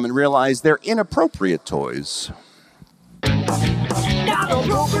look at them and realize they're inappropriate toys. Not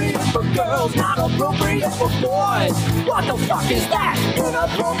appropriate for girls, not appropriate for boys. What the fuck is that?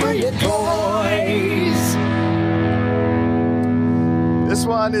 Inappropriate toys. This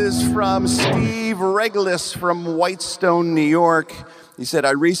one is from Steve Regulus from Whitestone, New York. He said,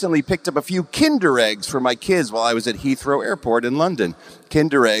 I recently picked up a few Kinder Eggs for my kids while I was at Heathrow Airport in London.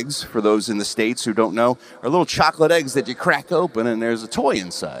 Kinder Eggs, for those in the States who don't know, are little chocolate eggs that you crack open and there's a toy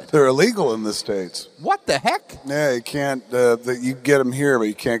inside. They're illegal in the States. What the heck? Yeah, you can't, you get them here, but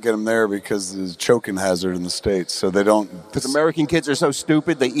you can't get them there because there's a choking hazard in the States. So they don't. Because American kids are so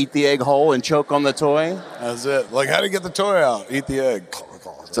stupid, they eat the egg whole and choke on the toy? That's it. Like, how do you get the toy out? Eat the egg.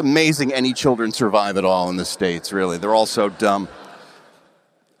 It's amazing any children survive at all in the States, really. They're all so dumb.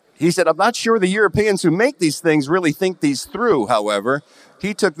 He said, I'm not sure the Europeans who make these things really think these through, however.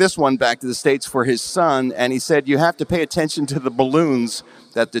 He took this one back to the States for his son, and he said, you have to pay attention to the balloons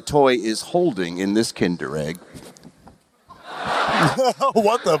that the toy is holding in this Kinder Egg.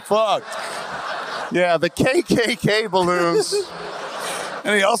 What the fuck? Yeah, the KKK balloons.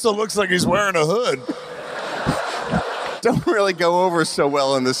 And he also looks like he's wearing a hood. Don't really go over so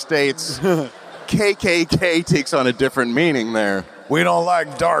well in the States. KKK takes on a different meaning there. We don't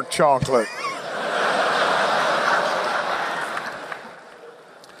like dark chocolate.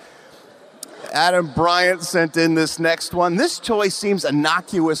 Adam Bryant sent in this next one. This toy seems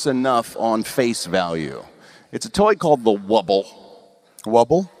innocuous enough on face value. It's a toy called the Wubble.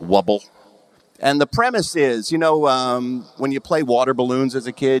 Wubble? Wubble. And the premise is, you know, when you play water balloons as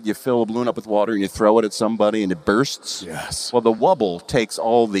a kid, you fill a balloon up with water and you throw it at somebody and it bursts. Yes. Well, the Wubble takes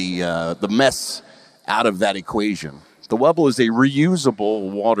all the mess out of that equation. The Wubble is a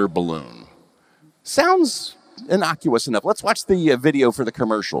reusable water balloon. Sounds innocuous enough. Let's watch the video for the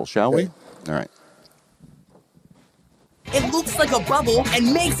commercial, shall we? All right. It looks like a bubble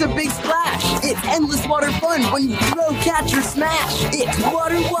and makes a big splash. It's endless water fun when you throw, catch, or smash. It's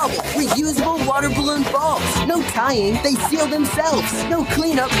Water Wubble, reusable water balloon balls. No tying, they seal themselves. No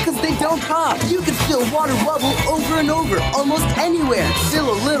cleanup, because they don't pop. You can fill water bubble over and over, almost anywhere. Fill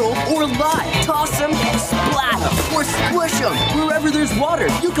a little or a lot. Toss them, splat them, or squish them. Wherever there's water,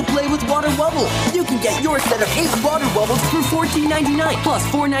 you can play with water bubble. You can get your set of 8 water bubbles for $14.99, plus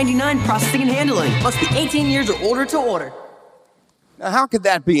 $4.99 processing and handling. Must be 18 years or older to order. Now, how could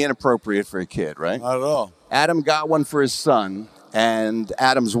that be inappropriate for a kid, right? Not at all. Adam got one for his son, and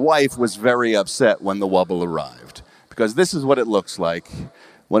Adam's wife was very upset when the wubble arrived, because this is what it looks like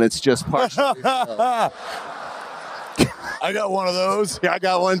when it's just partially. I got one of those. Yeah, I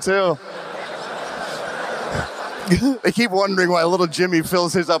got one too. They keep wondering why little Jimmy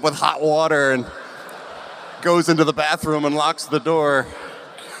fills his up with hot water and goes into the bathroom and locks the door.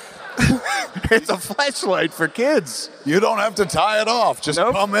 It's a flashlight for kids. You don't have to tie it off. Just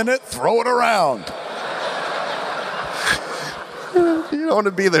come in it, throw it around. You don't want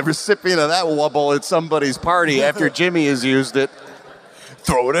to be the recipient of that wubble at somebody's party after Jimmy has used it.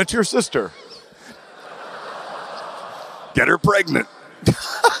 Throw it at your sister. Get her pregnant.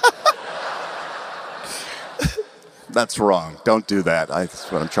 That's wrong. Don't do that. That's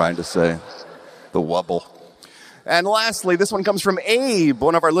what I'm trying to say. The wubble. And lastly, this one comes from Abe,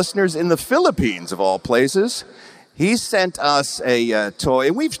 one of our listeners in the Philippines, of all places. He sent us a toy,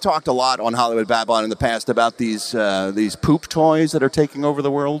 and we've talked a lot on Hollywood Babylon in the past about these poop toys that are taking over the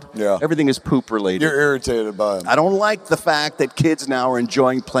world. Yeah. Everything is poop related. You're irritated by them. I don't like the fact that kids now are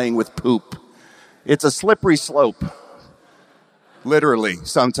enjoying playing with poop. It's a slippery slope, literally,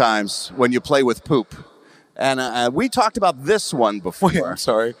 sometimes, when you play with poop. And we talked about this one before. Wait, I'm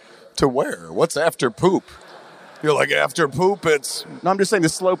sorry. To where? What's after poop? You're like, after poop, it's... No, I'm just saying the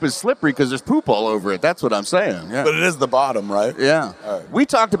slope is slippery because there's poop all over it. That's what I'm saying. Yeah. But it is the bottom, right? Yeah. Right. We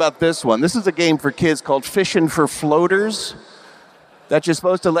talked about this one. This is a game for kids called Fishing for Floaters, that you're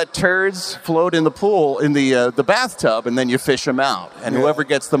supposed to let turds float in the pool, in the bathtub, and then you fish them out. And whoever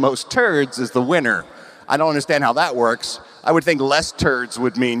gets the most turds is the winner. I don't understand how that works. I would think less turds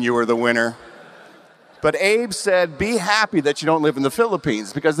would mean you were the winner. But Abe said, be happy that you don't live in the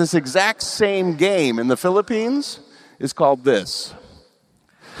Philippines, because this exact same game in the Philippines is called this.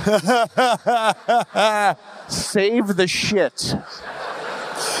 Save the shit.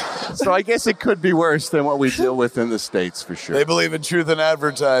 So I guess it could be worse than what we deal with in the States, for sure. They believe in truth in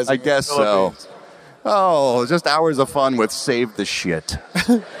advertising. I guess so. Oh, just hours of fun with Save the Shit.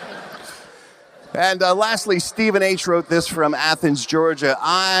 And lastly, Stephen H. wrote this from Athens, Georgia.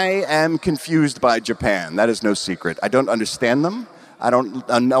 I am confused by Japan. That is no secret. I don't understand them. I don't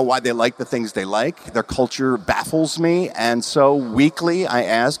know why they like the things they like. Their culture baffles me. And so weekly, I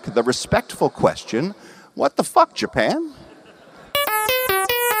ask the respectful question, what the fuck, Japan?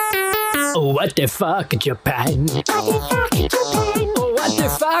 What the fuck, Japan? What the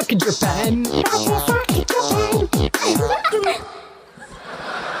fuck, Japan?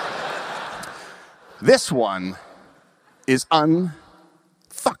 This one is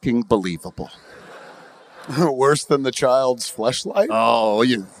unfucking believable. Worse than the child's fleshlight? Oh,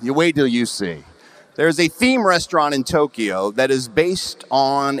 you wait till you see. There's a theme restaurant in Tokyo that is based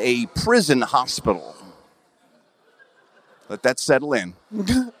on a prison hospital. Let that settle in.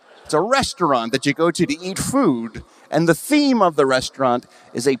 It's a restaurant that you go to eat food, and the theme of the restaurant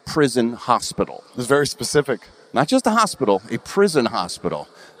is a prison hospital. It's very specific. Not just a hospital, a prison hospital.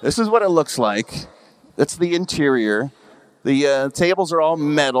 This is what it looks like. That's the interior. The tables are all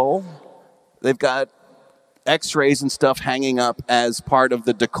metal. They've got x-rays and stuff hanging up as part of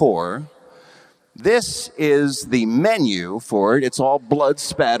the decor. This is the menu for it. It's all blood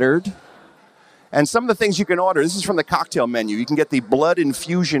spattered. And some of the things you can order, this is from the cocktail menu. You can get the blood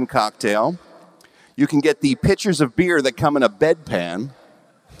infusion cocktail. You can get the pitchers of beer that come in a bedpan.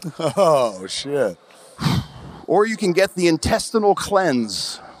 Oh, shit. Or you can get the intestinal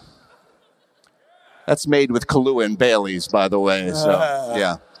cleanse. That's made with Kahlua and Bailey's, by the way. So,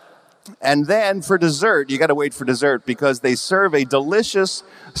 yeah. And then for dessert, you got to wait for dessert because they serve a delicious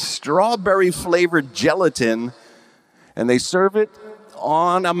strawberry-flavored gelatin, and they serve it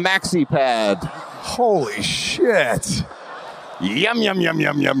on a maxi pad. Holy shit. Yum, yum, yum,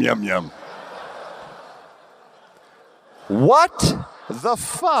 yum, yum, yum, yum. What the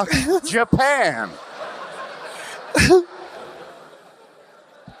fuck, Japan?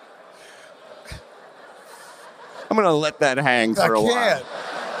 I'm going to let that hang for a while.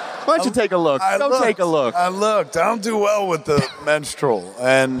 Why don't you take a look? Take a look. I looked. I don't do well with the menstrual.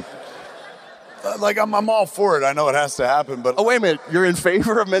 And, like, I'm all for it. I know it has to happen, but... Oh, wait a minute. You're in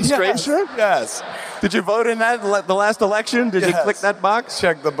favor of menstruation? Yes. Did you vote in that the last election? Did you click that box?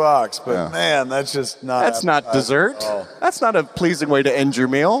 Check the box. But, man, that's just not... That's not dessert. That's not a pleasing way to end your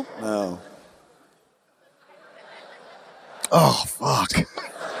meal. No. Oh, fuck.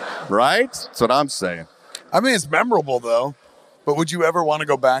 Right? That's what I'm saying. I mean, it's memorable, though. But would you ever want to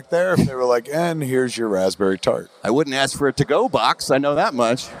go back there if they were like, and here's your raspberry tart? I wouldn't ask for a to-go box. I know that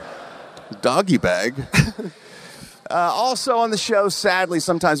much. Doggy bag. Also on the show, sadly,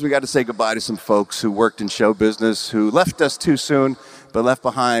 sometimes we got to say goodbye to some folks who worked in show business who left us too soon, but left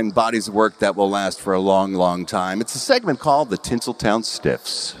behind bodies of work that will last for a long, long time. It's a segment called the Tinseltown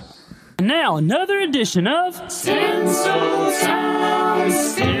Stiffs. And now another edition of Tinseltown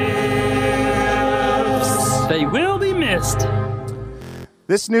Stiffs. They will be missed.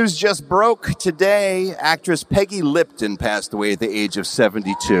 This news just broke today. Actress Peggy Lipton passed away at the age of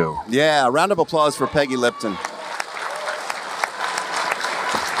 72. Yeah, a round of applause for Peggy Lipton.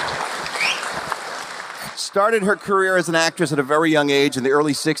 Started her career as an actress at a very young age. In the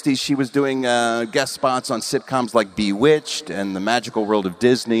early 60s, she was doing guest spots on sitcoms like Bewitched and The Magical World of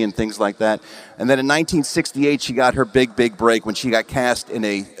Disney and things like that. And then in 1968, she got her big break when she got cast in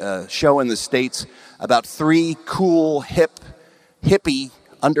a show in the States about 3 cool, hippie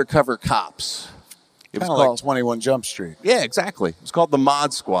undercover cops. It was Kind of like 21 Jump Street. Yeah, exactly. It was called the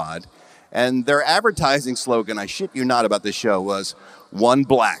Mod Squad. And their advertising slogan, I shit you not, about the show was, 1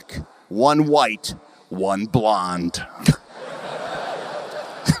 black, 1 white, 1 blonde.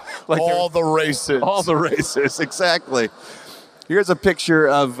 Like all the races. All the races, exactly. Here's a picture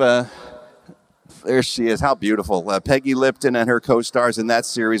of, there she is, how beautiful. Peggy Lipton and her co-stars in that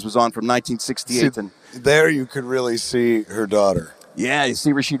series was on from 1968. See, there you could really see her daughter. Yeah, you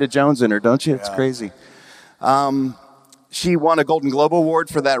see Rashida Jones in her, don't you? It's crazy. She won a Golden Globe Award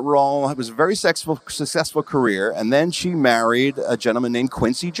for that role. It was a very successful career. And then she married a gentleman named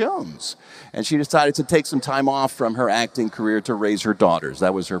Quincy Jones. And she decided to take some time off from her acting career to raise her daughters.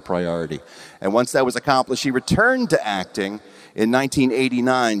 That was her priority. And once that was accomplished, she returned to acting. In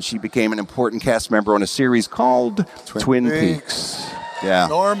 1989, she became an important cast member on a series called Twin Peaks. Yeah.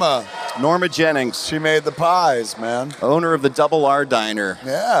 Norma Jennings. She made the pies, man. Owner of the Double R Diner.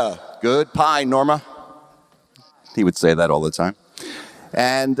 Yeah. Good pie, Norma. He would say that all the time.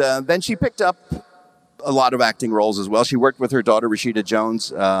 And then she picked up a lot of acting roles as well. She worked with her daughter, Rashida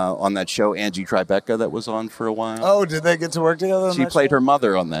Jones, on that show, Angie Tribeca, that was on for a while. Oh, did they get to work together on She that played show? her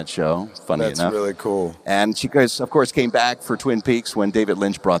mother on that show, funny enough. That's really cool. And she, of course, came back for Twin Peaks when David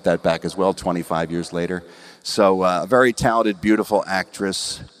Lynch brought that back as well, 25 years later. So a very talented, beautiful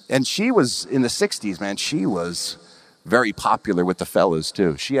actress. And she was, in the 60s, man, she was very popular with the fellas,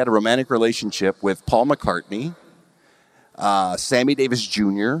 too. She had a romantic relationship with Paul McCartney, Sammy Davis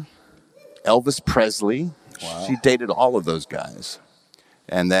Jr., Elvis Presley. Wow. She dated all of those guys.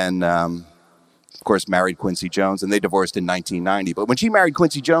 And then, of course, married Quincy Jones, and they divorced in 1990. But when she married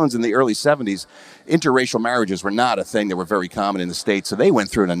Quincy Jones in the early 70s, interracial marriages were not a thing that were very common in the States. So they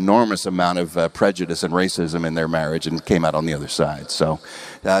went through an enormous amount of prejudice and racism in their marriage and came out on the other side. So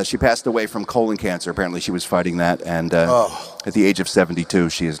she passed away from colon cancer. Apparently she was fighting that. And at the age of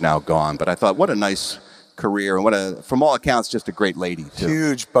 72, she is now gone. But I thought, what a nice career, and from all accounts, just a great lady, too.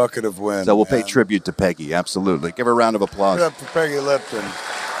 Huge bucket of wind. So we'll pay tribute to Peggy, absolutely. Give her a round of applause. Give it up for Peggy Lipton.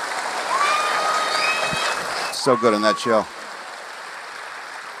 So good on that show.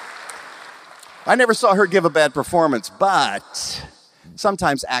 I never saw her give a bad performance, but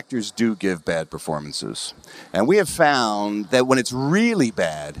sometimes actors do give bad performances. And we have found that when it's really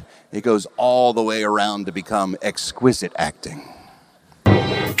bad, it goes all the way around to become exquisite acting.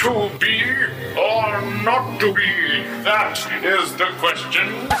 To be or not to be? That is the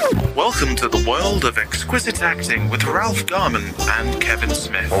question. Welcome to the world of exquisite acting with Ralph Garman and Kevin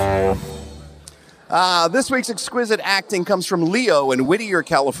Smith. This week's exquisite acting comes from Leo in Whittier,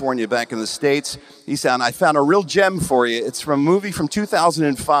 California, back in the States. I found a real gem for you. It's from a movie from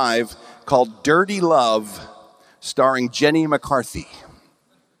 2005 called Dirty Love, starring Jenny McCarthy.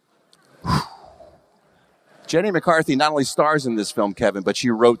 Jenny McCarthy not only stars in this film, Kevin, but she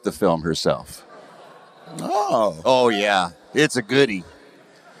wrote the film herself. Oh, yeah. It's a goodie.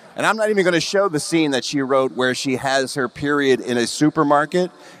 And I'm not even going to show the scene that she wrote where she has her period in a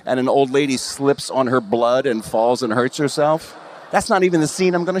supermarket and an old lady slips on her blood and falls and hurts herself. That's not even the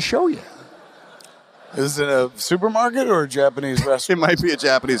scene I'm going to show you. Is it a supermarket or a Japanese restaurant? It might be a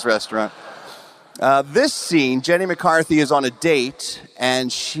Japanese restaurant. This scene, Jenny McCarthy is on a date,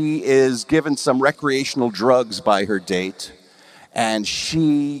 and she is given some recreational drugs by her date, and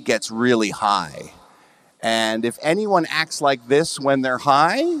she gets really high. And if anyone acts like this when they're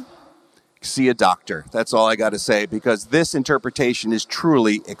high, see a doctor. That's all I got to say, because this interpretation is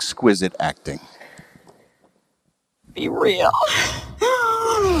truly exquisite acting. Be real.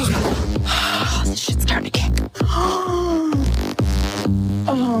 This shit's starting to kick.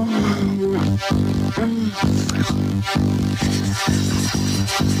 Oh.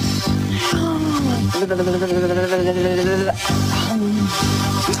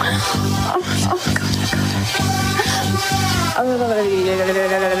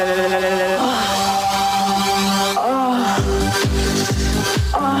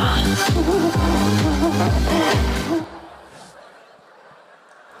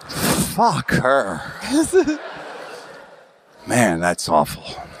 Fuck her. Man, that's awful.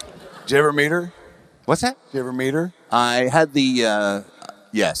 Did you ever meet her? What's that? Did you ever meet her? I had the,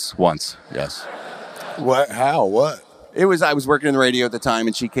 yes, once, yes. What? How? What? I was working in the radio at the time,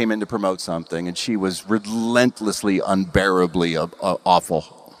 and she came in to promote something, and she was relentlessly, unbearably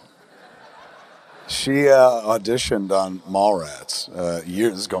awful. She auditioned on Mallrats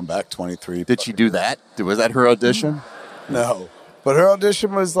years. This is going back 23. Did she do that? Was that her audition? No. But her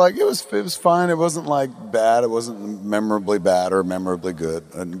audition was like, it was fine. It wasn't like bad. It wasn't memorably bad or memorably good.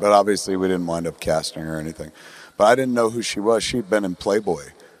 But obviously we didn't wind up casting her or anything. But I didn't know who she was. She'd been in Playboy.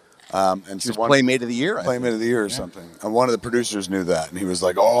 And she was Playmate of the Year, Playmate of the Year or something. And one of the producers knew that. And he was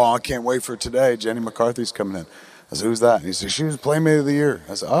like, oh, I can't wait for today. Jenny McCarthy's coming in. I said, who's that? And he said, she was Playmate of the Year.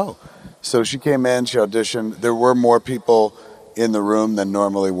 I said, oh. So she came in, she auditioned. There were more people in the room than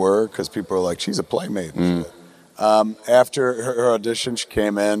normally were because people were like, she's a Playmate. After her audition, she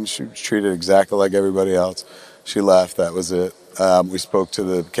came in. She was treated exactly like everybody else. She left. That was it. We spoke to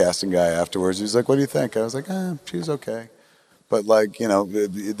the casting guy afterwards. He was like, what do you think? I was like, she's okay. But, like, you know,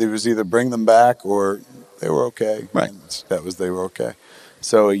 there was either bring them back or they were okay. Right. They were okay.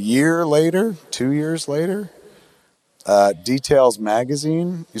 So a year later, 2 years later, Details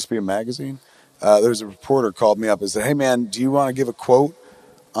Magazine, used to be a magazine, there was a reporter called me up and said, hey, man, do you want to give a quote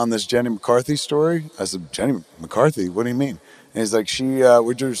on this Jenny McCarthy story? I said, Jenny McCarthy? What do you mean? And he's like,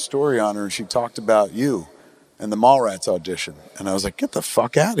 we did a story on her, and she talked about you and the Mallrats audition. And I was like, get the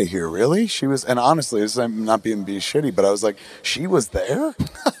fuck out of here, really? She was, and honestly, this is not being shitty, but I was like, she was there?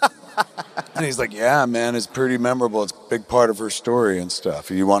 And he's like, yeah, man, it's pretty memorable. It's a big part of her story and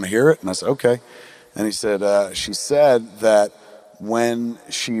stuff. You want to hear it? And I said, okay. And he said, she said that when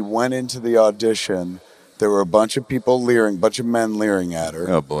she went into the audition, there were a bunch of men leering at her.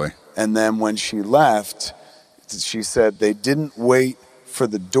 Oh, boy. And then when she left, she said they didn't wait for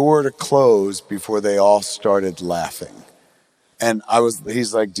the door to close before they all started laughing. And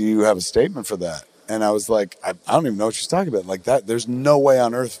he's like, do you have a statement for that? And I was like, I don't even know what she's talking about. Like that, there's no way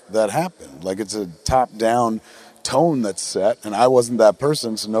on earth that happened. Like it's a top-down tone that's set, and I wasn't that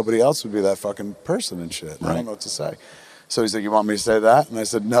person, so nobody else would be that fucking person and shit. Right. I don't know what to say. So he's like, you want me to say that? And I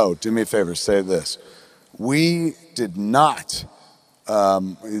said, no, do me a favor, say this. We did not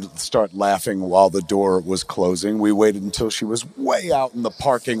start laughing while the door was closing. We waited until she was way out in the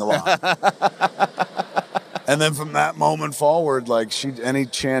parking lot. And then from that moment forward, like any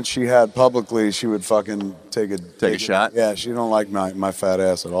chance she had publicly, she would fucking take a shot? Yeah, she don't like my fat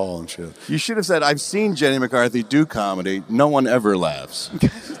ass at all and shit. You should have said, I've seen Jenny McCarthy do comedy. No one ever laughs.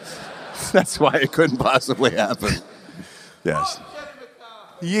 That's why it couldn't possibly happen. Yes.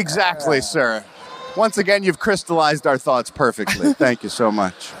 Exactly, sir. Once again, you've crystallized our thoughts perfectly. Thank you so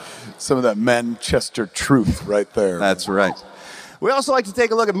much. Some of that Manchester truth right there. That's right. We also like to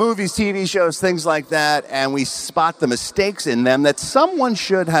take a look at movies, TV shows, things like that, and we spot the mistakes in them that someone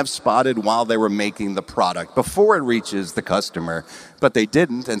should have spotted while they were making the product before it reaches the customer, but they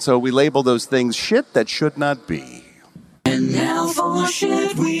didn't, and so we label those things shit that should not be. And now for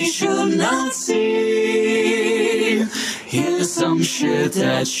shit we should not see. Here's some shit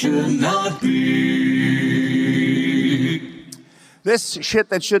that should not be. This shit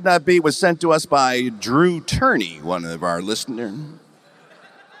that should not be was sent to us by Drew Turney, one of our listeners.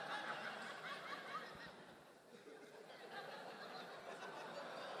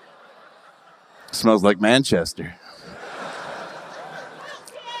 Smells like Manchester.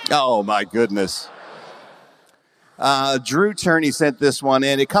 Oh, my goodness. Drew Turney sent this one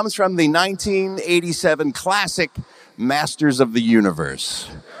in. It comes from the 1987 classic Masters of the Universe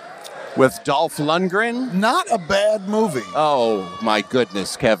with Dolph Lundgren. Not a bad movie. Oh, my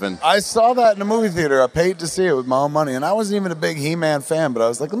goodness, Kevin. I saw that in the movie theater. I paid to see it with my own money, and I wasn't even a big He-Man fan, but I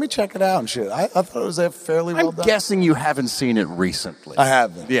was like, let me check it out and shit. I thought it was fairly well done. I'm guessing you haven't seen it recently. I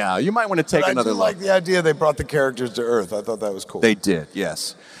haven't. Yeah, you might want to take another look. I like the idea they brought the characters to Earth. I thought that was cool. They did,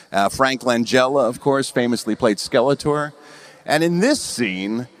 yes. Frank Langella, of course, famously played Skeletor. And in this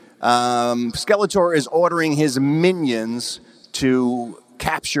scene, Skeletor is ordering his minions to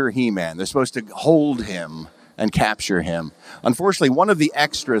capture He-Man. They're supposed to hold him and capture him. Unfortunately, one of the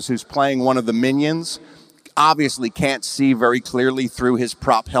extras who's playing one of the minions obviously can't see very clearly through his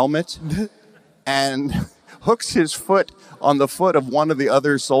prop helmet. And hooks his foot on the foot of one of the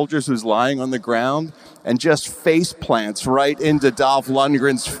other soldiers who's lying on the ground and just face plants right into Dolph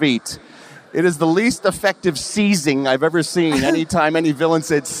Lundgren's feet. It is the least effective seizing I've ever seen. Anytime any villain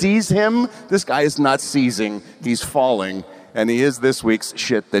said, seize him, this guy is not seizing. He's falling. And he is this week's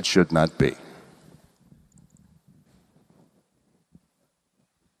shit that should not be.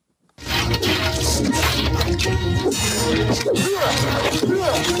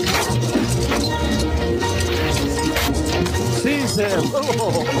 Seize him.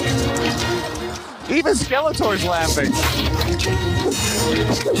 Oh. Even Skeletor's laughing.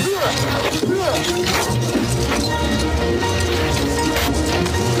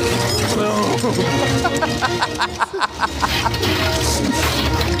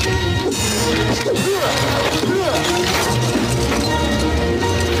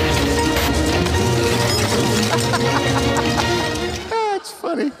 That's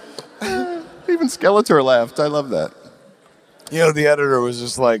funny. Even Skeletor laughed. I love that. You know, the editor was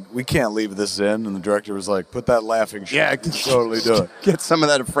just like, we can't leave this in. And the director was like, put that laughing shit. Yeah, totally do it. Get some of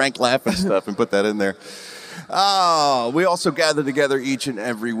that Frank laughing stuff and put that in there. Oh, we also gather together each and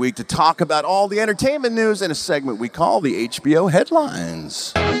every week to talk about all the entertainment news in a segment we call the HBO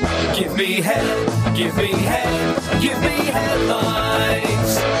Headlines. Give me head, give me head, give me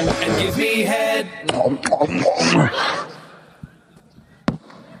headlines, and give me head.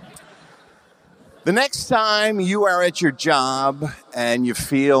 The next time you are at your job and you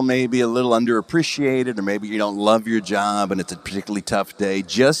feel maybe a little underappreciated or maybe you don't love your job and it's a particularly tough day,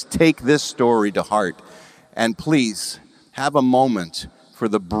 just take this story to heart and please have a moment for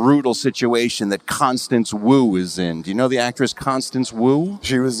the brutal situation that Constance Wu is in. Do you know the actress Constance Wu?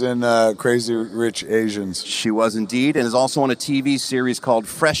 She was in Crazy Rich Asians. She was indeed, and is also on a TV series called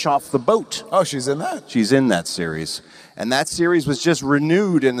Fresh Off the Boat. Oh, she's in that? She's in that series. And that series was just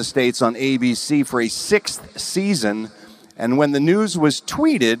renewed in the States on ABC for a 6th season. And when the news was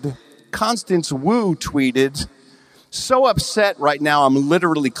tweeted, Constance Wu tweeted, "So upset right now, I'm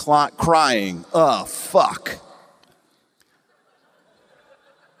literally crying. Oh, fuck."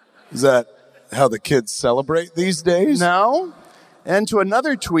 Is that how the kids celebrate these days? No. And to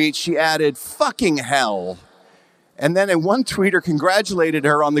another tweet, she added, "Fucking hell." And then in one tweeter congratulated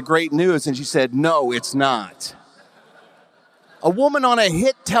her on the great news, and she said, "No, it's not." A woman on a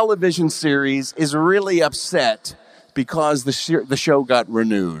hit television series is really upset because the show got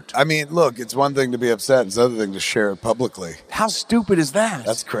renewed. I mean, look, it's one thing to be upset, it's another thing to share it publicly. How stupid is that?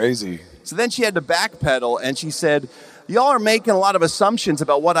 That's crazy. So then she had to backpedal, and she said, "Y'all are making a lot of assumptions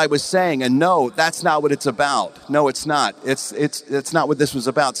about what I was saying, and no, that's not what it's about. No, it's not. It's not what this was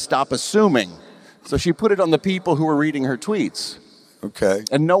about. Stop assuming." So she put it on the people who were reading her tweets. Okay.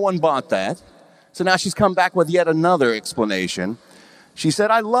 And no one bought that. So now she's come back with yet another explanation. She said,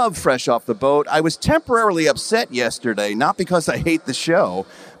 "I love Fresh Off the Boat. I was temporarily upset yesterday, not because I hate the show,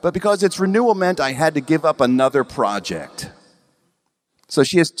 but because its renewal meant I had to give up another project." So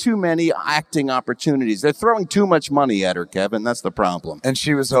she has too many acting opportunities. They're throwing too much money at her, Kevin. That's the problem. And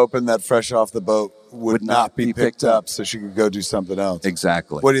she was hoping that Fresh Off the Boat would not be picked up so she could go do something else.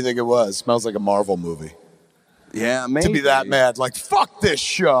 Exactly. What do you think it was? Smells like a Marvel movie. Yeah, maybe. To be that mad, like, fuck this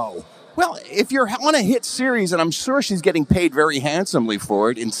show. Well, if you're on a hit series, and I'm sure she's getting paid very handsomely for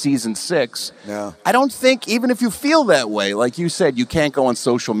it in season 6, yeah. I don't think, even if you feel that way, like you said, you can't go on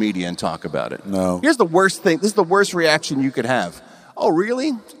social media and talk about it. No. Here's the worst thing. This is the worst reaction you could have. "Oh,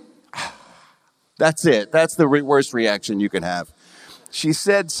 really?" That's it. That's the worst reaction you can have. She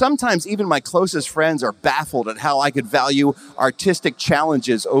said, "Sometimes even my closest friends are baffled at how I could value artistic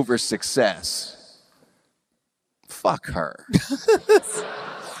challenges over success." Fuck her.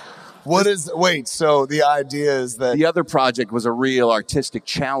 Wait, so the idea is that the other project was a real artistic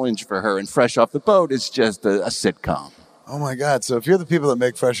challenge for her, and Fresh Off the Boat is just a sitcom. Oh my God. So if you're the people that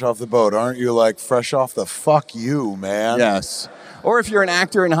make Fresh Off the Boat, aren't you like fresh off the fuck you, man? Yes. Or if you're an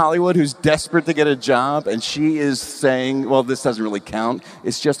actor in Hollywood who's desperate to get a job and she is saying, well, this doesn't really count.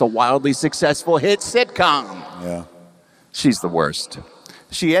 It's just a wildly successful hit sitcom. Yeah. She's the worst.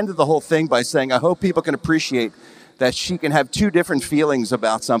 She ended the whole thing by saying, "I hope people can appreciate that she can have two different feelings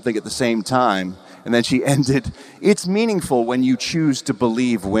about something at the same time." And then she ended, "It's meaningful when you choose to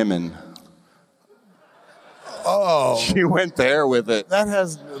believe women." Oh. She went there with it.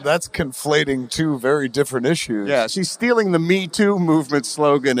 That's conflating two very different issues. Yeah, she's stealing the Me Too movement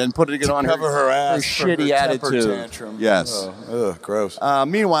slogan and putting it on her ass her shitty attitude. Tantrum. Yes. Gross.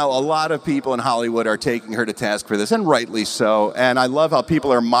 Meanwhile, a lot of people in Hollywood are taking her to task for this, and rightly so. And I love how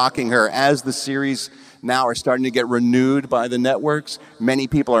people are mocking her as the series now are starting to get renewed by the networks. Many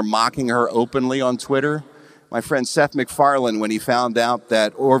people are mocking her openly on Twitter. my friend Seth MacFarlane when he found out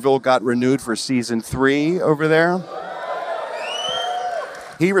that Orville got renewed for season 3 over there.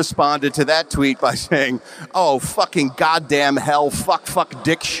 He responded to that tweet by saying, "Oh, fucking goddamn hell, fuck,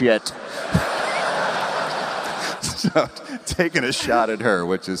 dick shit." So, taking a shot at her,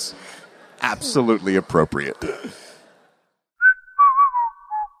 which is absolutely appropriate.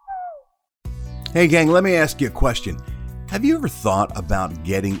 Hey, gang, let me ask you a question. Have you ever thought about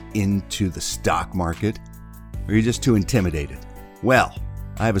getting into the stock market? Or are you just too intimidated? Well,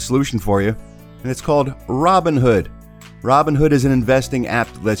 I have a solution for you, and it's called Robinhood. Robinhood is an investing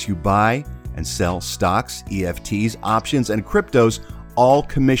app that lets you buy and sell stocks, EFTs, options, and cryptos, all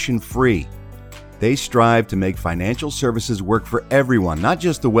commission-free. They strive to make financial services work for everyone, not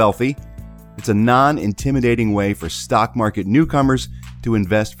just the wealthy. It's a non-intimidating way for stock market newcomers to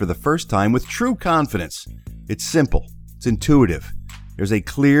invest for the first time with true confidence. It's simple. It's intuitive. There's a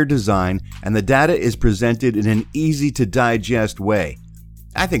clear design, and the data is presented in an easy-to-digest way.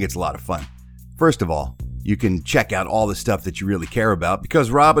 I think it's a lot of fun. First of all, you can check out all the stuff that you really care about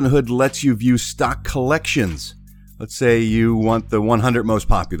because Robinhood lets you view stock collections. Let's say you want the 100 most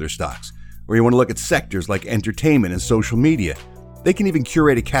popular stocks, or you want to look at sectors like entertainment and social media. They can even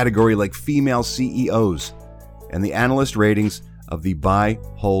curate a category like female CEOs. And the analyst ratings of the buy,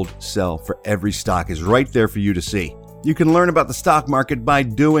 hold, sell for every stock is right there for you to see. You can learn about the stock market by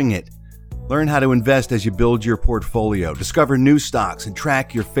doing it. Learn how to invest as you build your portfolio, discover new stocks, and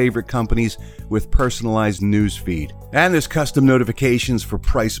track your favorite companies with personalized news feed. And there's custom notifications for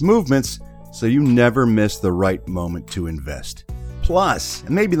price movements, so you never miss the right moment to invest. Plus,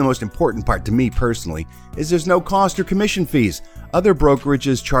 and maybe the most important part to me personally, is there's no cost or commission fees. Other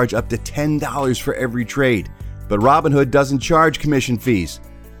brokerages charge up to $10 for every trade, but Robinhood doesn't charge commission fees.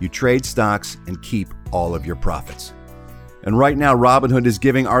 You trade stocks and keep all of your profits. And right now, Robinhood is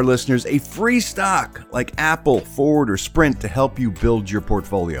giving our listeners a free stock like Apple, Ford, or Sprint to help you build your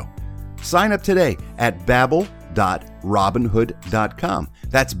portfolio. Sign up today at babble.robinhood.com.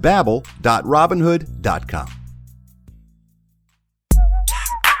 That's babble.robinhood.com.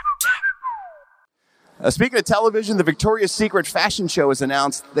 Speaking of television, the Victoria's Secret fashion show has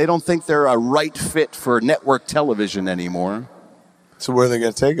announced they don't think they're a right fit for network television anymore. So where are they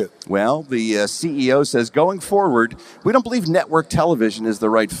going to take it? Well, the CEO says, going forward, we don't believe network television is the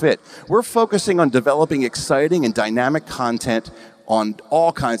right fit. We're focusing on developing exciting and dynamic content on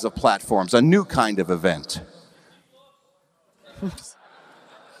all kinds of platforms, a new kind of event.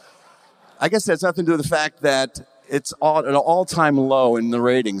 I guess that's nothing to do with the fact that it's at an all-time low in the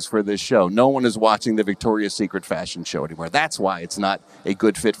ratings for this show. No one is watching the Victoria's Secret fashion show anymore. That's why it's not a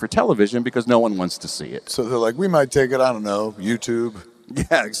good fit for television, because no one wants to see it. So they're like, we might take it, I don't know, YouTube.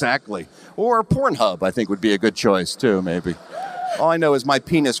 Yeah, exactly. Or Pornhub, I think, would be a good choice, too, maybe. All I know is my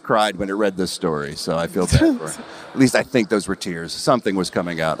penis cried when it read this story, so I feel bad for it. At least I think those were tears. Something was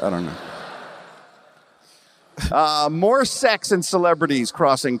coming out. I don't know. More sex and celebrities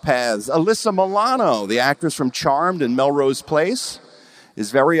crossing paths. Alyssa Milano, the actress from Charmed and Melrose Place, is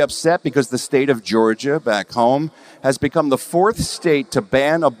very upset because the state of Georgia, back home, has become the 4th state to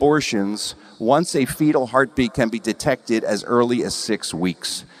ban abortions once a fetal heartbeat can be detected as early as 6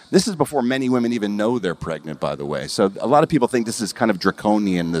 weeks. This is before many women even know they're pregnant, by the way. So a lot of people think this is kind of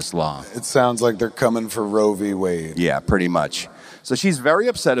draconian, this law. It sounds like they're coming for Roe v. Wade. Yeah, pretty much. So she's very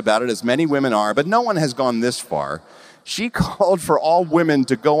upset about it, as many women are, but no one has gone this far. She called for all women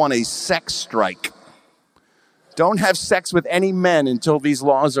to go on a sex strike. Don't have sex with any men until these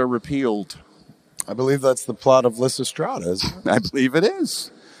laws are repealed. I believe that's the plot of Lysistrata, isn't it? I believe it is.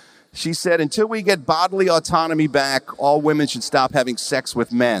 She said, until we get bodily autonomy back, all women should stop having sex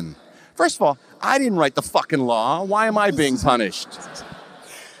with men. First of all, I didn't write the fucking law. Why am I being punished?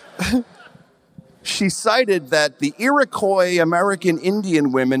 She cited that the Iroquois American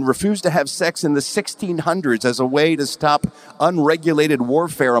Indian women refused to have sex in the 1600s as a way to stop unregulated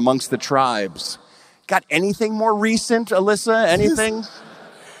warfare amongst the tribes. Got anything more recent, Alyssa? Anything?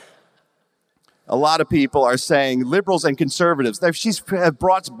 A lot of people are saying, liberals and conservatives, she's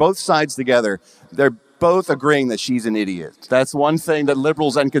brought both sides together. They're both agreeing that she's an idiot. That's one thing that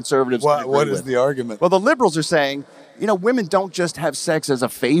liberals and conservatives agree What is with. the argument? Well, the liberals are saying, women don't just have sex as a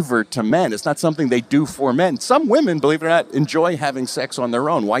favor to men. It's not something they do for men. Some women, believe it or not, enjoy having sex on their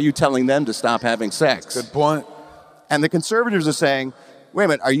own. Why are you telling them to stop having sex? Good point. And the conservatives are saying, wait a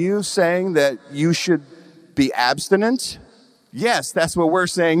minute, are you saying that you should be abstinent? Yes, that's what we're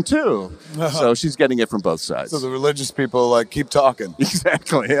saying too. So she's getting it from both sides. So the religious people keep talking.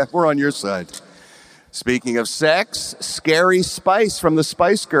 Exactly. Yeah, we're on your side. Speaking of sex, Scary Spice from the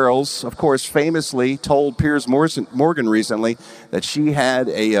Spice Girls, of course, famously told Piers Morgan recently that she had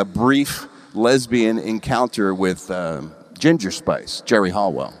a brief lesbian encounter with Ginger Spice, Jerry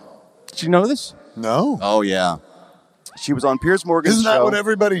Halliwell. Did you know this? No. Oh, yeah. She was on Piers Morgan's show. Isn't that what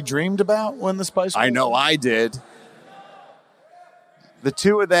everybody dreamed about when the Spice Girls? I know I did. The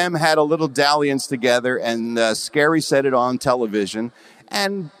two of them had a little dalliance together, and Scary said it on television.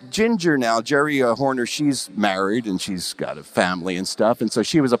 And Ginger now, Jerry Horner, she's married, and she's got a family and stuff. And so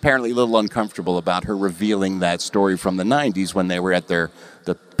she was apparently a little uncomfortable about her revealing that story from the 90s when they were at the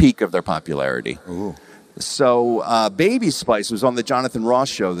peak of their popularity. Ooh. So Baby Spice was on the Jonathan Ross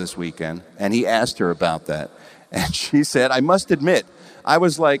show this weekend, and he asked her about that. And she said, I must admit, I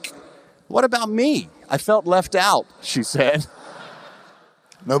was like, what about me? I felt left out, she said.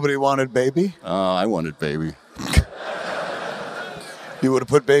 Nobody wanted Baby? I wanted Baby. You would have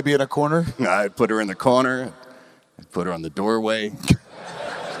put Baby in a corner? I'd put her in the corner. I'd put her on the doorway.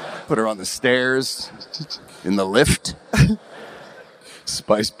 Put her on the stairs. In the lift.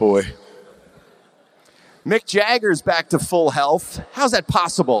 Spice Boy. Mick Jagger's back to full health. How's that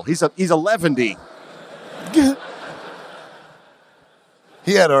possible? He's a 11-y.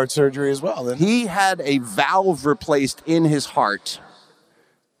 He had heart surgery as well, didn't he? He had a valve replaced in his heart.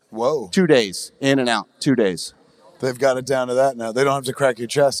 Whoa. 2 days, in and out, 2 days. They've got it down to that now. They don't have to crack your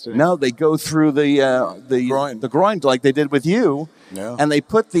chest anymore. No, they go through the groin like they did with you, Yeah. and they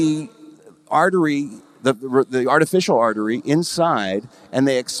put the artery, the artificial artery inside, and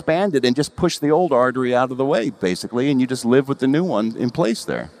they expand it and just push the old artery out of the way, basically, and you just live with the new one in place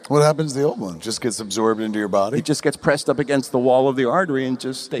there. What happens to the old one? Just gets absorbed into your body? It just gets pressed up against the wall of the artery and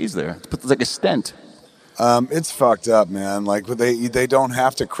just stays there. It's like a stent. It's fucked up, man. Like they don't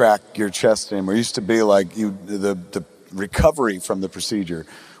have to crack your chest anymore. It used to be like the recovery from the procedure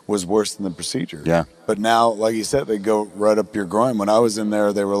was worse than the procedure. Yeah. But now, like you said, they go right up your groin. When I was in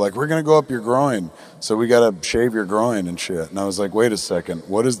there, they were like, "We're gonna go up your groin, so we gotta shave your groin and shit." And I was like, "Wait a second,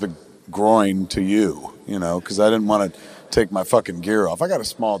 what is the groin to you?" You know, because I didn't want to take my fucking gear off. I got a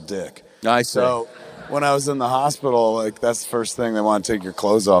small dick. I see. So when I was in the hospital, like that's the first thing they want to take your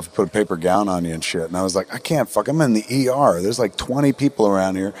clothes off, put a paper gown on you and shit. And I was like, I can't fuck. I'm in the ER. There's like 20 people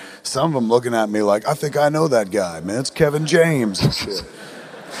around here. Some of them looking at me like, I think I know that guy, man. It's Kevin James and shit.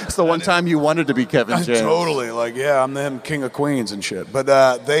 It's the one time you wanted to be Kevin James. Totally. Like, yeah, I'm the King of Queens and shit. But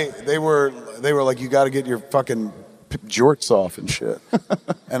they were like, you got to get your fucking jorts off and shit.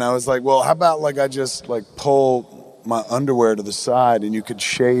 And I was like, well, how about like I just like pull my underwear to the side and you could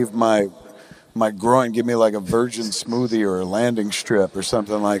shave my groin, give me like a virgin smoothie or a landing strip or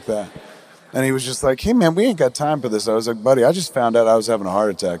something like that. And he was just like, hey, man, we ain't got time for this. I was like, buddy, I just found out I was having a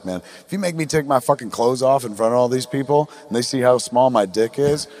heart attack, man. If you make me take my fucking clothes off in front of all these people and they see how small my dick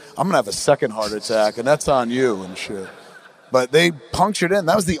is, I'm going to have a second heart attack, and that's on you and shit. But they punctured in.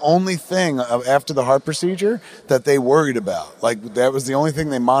 That was the only thing after the heart procedure that they worried about. Like, that was the only thing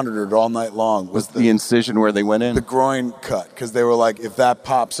they monitored all night long. Was the incision where they went in? The groin cut. Because they were like, if that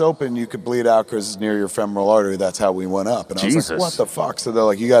pops open, you could bleed out because it's near your femoral artery. That's how we went up. And I was like, what the fuck? So they're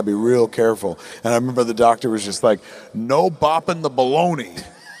like, you got to be real careful. And I remember the doctor was just like, no bopping the baloney.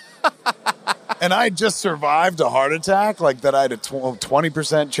 And I just survived a heart attack, like that I had a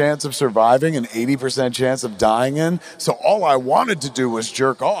 20% chance of surviving and 80% chance of dying in. So all I wanted to do was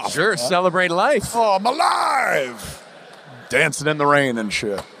jerk off. Sure, celebrate life. Oh, I'm alive. Dancing in the rain and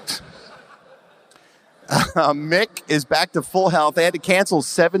shit. Mick is back to full health. They had to cancel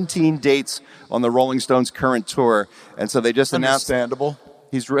 17 dates on the Rolling Stones' current tour. And so they just announced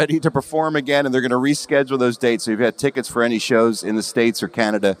he's ready to perform again, and they're going to reschedule those dates. So if you had tickets for any shows in the States or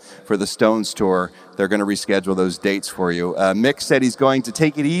Canada for the Stones tour, they're going to reschedule those dates for you. Mick said he's going to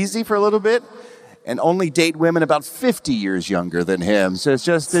take it easy for a little bit and only date women about 50 years younger than him. So it's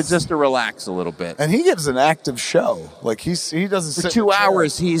just to relax a little bit. And he gives an active show. Like he doesn't for sit 2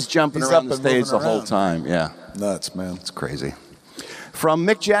 hours. He's jumping around the stage the whole around. time. Yeah, nuts, man. It's crazy. From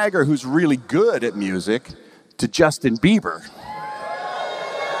Mick Jagger, who's really good at music, to Justin Bieber.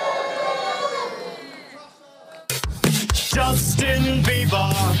 Justin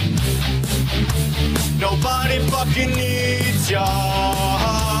Bieber, nobody fucking needs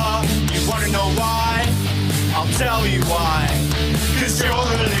ya. You wanna know why? I'll tell you why. 'Cause you're a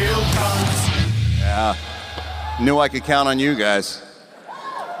little cunt. Yeah, knew I could count on you guys.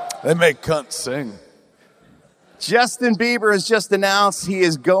 They make cunts sing. Justin Bieber has just announced he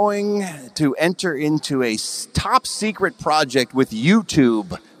is going to enter into a top secret project with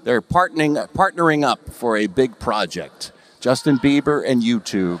YouTube. They're partnering up for a big project. Justin Bieber and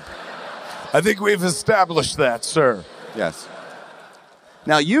YouTube. I think we've established that, sir. Yes.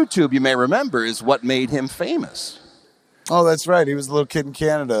 Now, YouTube, you may remember, is what made him famous. Oh, that's right. He was a little kid in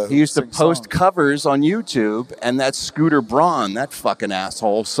Canada. He used to post covers on YouTube, and that Scooter Braun, that fucking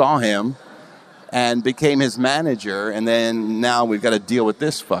asshole, saw him and became his manager, and then now we've got to deal with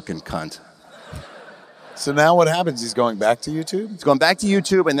this fucking cunt. So now what happens? He's going back to YouTube? He's going back to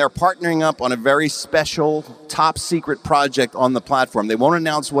YouTube, and they're partnering up on a very special, top-secret project on the platform. They won't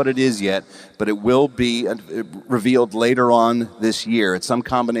announce what it is yet, but it will be revealed later on this year. It's some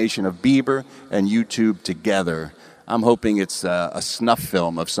combination of Bieber and YouTube together. I'm hoping it's a snuff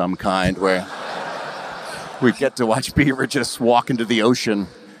film of some kind where we get to watch Bieber just walk into the ocean.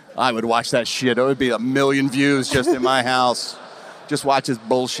 I would watch that shit. It would be 1 million views just in my house. Just watch his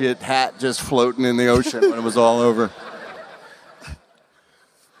bullshit hat just floating in the ocean when it was all over.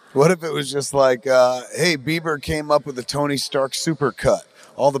 What if it was just like, hey, Bieber came up with the Tony Stark supercut.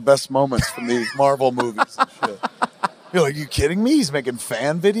 All the best moments from these Marvel movies and shit. You're like, you kidding me? He's making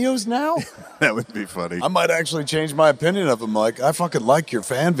fan videos now? That would be funny. I might actually change my opinion of him. Like, I fucking like your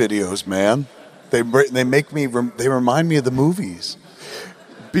fan videos, man. They make me, they remind me of the movies.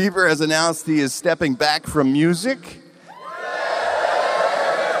 Bieber has announced he is stepping back from music.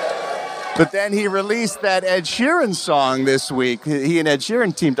 But then he released that Ed Sheeran song this week. He and Ed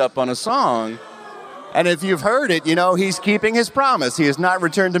Sheeran teamed up on a song. And if you've heard it, you know, he's keeping his promise. He has not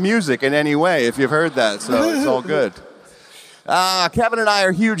returned to music in any way, if you've heard that. So it's all good. Kevin and I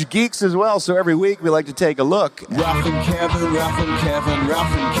are huge geeks as well, so every week we like to take a look. Ralph and Kevin, Ralph and Kevin,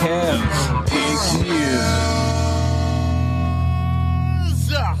 Ralph and Kev's Geek News.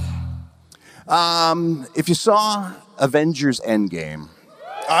 If you saw Avengers Endgame,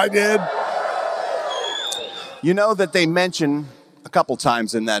 I did. You know that they mention a couple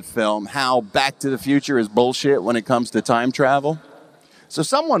times in that film how Back to the Future is bullshit when it comes to time travel. So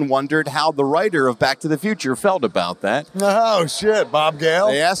someone wondered how the writer of Back to the Future felt about that. Oh, shit, Bob Gale?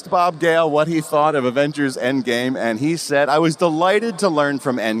 They asked Bob Gale what he thought of Avengers Endgame, and he said, I was delighted to learn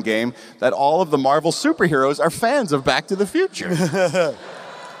from Endgame that all of the Marvel superheroes are fans of Back to the Future.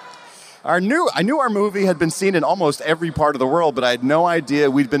 I knew our movie had been seen in almost every part of the world, but I had no idea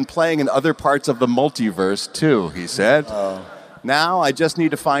we'd been playing in other parts of the multiverse, too, he said. Oh. Now I just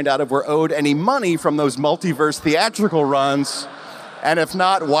need to find out if we're owed any money from those multiverse theatrical runs, and if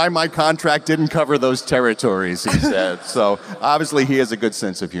not, why my contract didn't cover those territories, he said. So obviously he has a good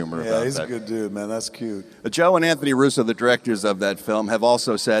sense of humor about that. Yeah, he's a good dude, man. That's cute. Joe and Anthony Russo, the directors of that film, have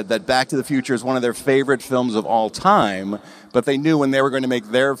also said that Back to the Future is one of their favorite films of all time, but they knew when they were going to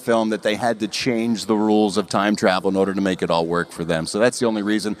make their film that they had to change the rules of time travel in order to make it all work for them. So that's the only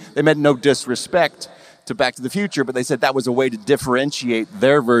reason. They meant no disrespect to Back to the Future, but they said that was a way to differentiate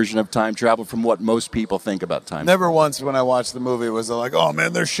their version of time travel from what most people think about time travel. Never once when I watched the movie was I like, oh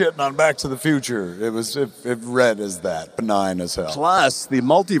man, they're shitting on Back to the Future. It read as that, benign as hell. Plus, the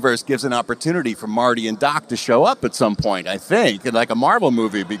multiverse gives an opportunity for Marty and Doc to show up at some point, I think. And like a Marvel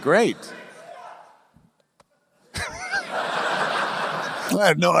movie would be great. I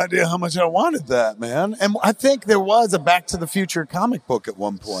had no idea how much I wanted that, man. And I think there was a Back to the Future comic book at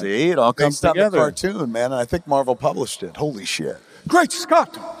one point. See, it all comes together. Based on the cartoon, man, and I think Marvel published it. Holy shit. Great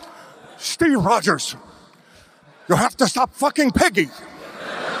Scott! Steve Rogers! You have to stop fucking Peggy!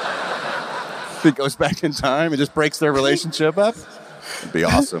 He goes back in time and just breaks their relationship up. It'd be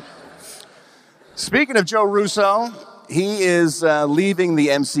awesome. Speaking of Joe Russo, he is leaving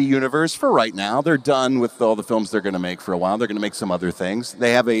the MC universe for right now. They're done with all the films they're going to make for a while. They're going to make some other things.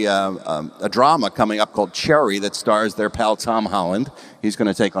 They have a drama coming up called Cherry that stars their pal Tom Holland. He's going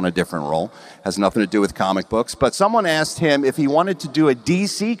to take on a different role. Has nothing to do with comic books. But someone asked him if he wanted to do a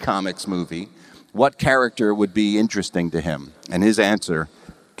DC Comics movie, what character would be interesting to him? And his answer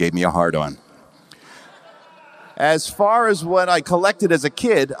gave me a hard-on. As far as what I collected as a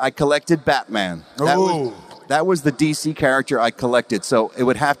kid, I collected Batman. That was the DC character I collected, so it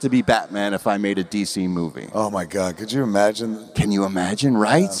would have to be Batman if I made a DC movie. Oh my God, could you imagine? Can you imagine,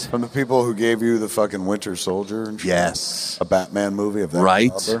 right? From the people who gave you the fucking Winter Soldier and shit. Yes. A Batman movie of that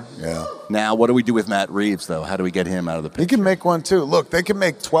right? caliber. Yeah. Now, what do we do with Matt Reeves, though? How do we get him out of the picture? He can make one, too. Look, they can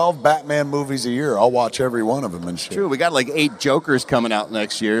make 12 Batman movies a year. I'll watch every one of them and shit. True, we got like 8 Jokers coming out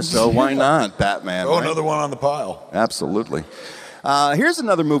next year, so why not Batman? Oh, right? Another one on the pile. Absolutely. Here's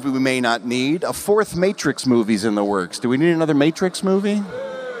another movie we may not need. A 4th Matrix movie's in the works. Do we need another Matrix movie?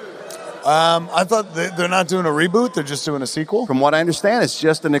 I thought they're not doing a reboot. They're just doing a sequel. From what I understand, it's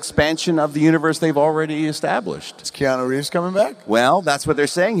just an expansion of the universe they've already established. Is Keanu Reeves coming back? Well, that's what they're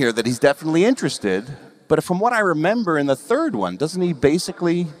saying here, that he's definitely interested. But from what I remember in the 3rd one, doesn't he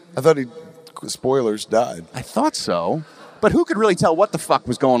basically... I thought spoilers, died. I thought so. But who could really tell what the fuck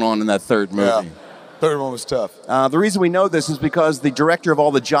was going on in that 3rd movie? Yeah. 3rd one was tough. The reason we know this is because the director of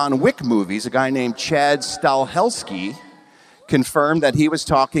all the John Wick movies, a guy named Chad Stahelski, confirmed that he was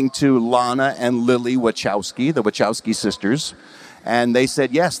talking to Lana and Lily Wachowski, the Wachowski sisters, And they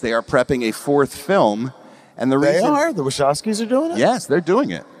said, yes, they are prepping a fourth film. And the reason the Wachowskis are doing it? Yes, they're doing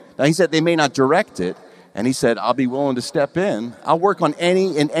it. Now, he said they may not direct it, and he said, I'll be willing to step in. I'll work in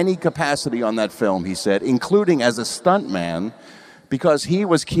any capacity on that film, he said, including as a stuntman, because he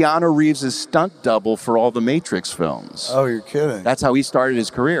was Keanu Reeves' stunt double for all the Matrix films. Oh, you're kidding. That's how he started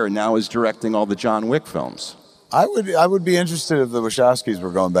his career, and now is directing all the John Wick films. I would be interested if the Wachowskis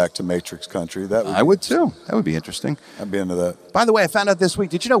were going back to Matrix country. I would too. That would be interesting. I'd be into that. By the way, I found out this week,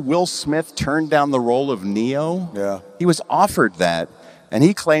 did you know Will Smith turned down the role of Neo? Yeah. He was offered that, and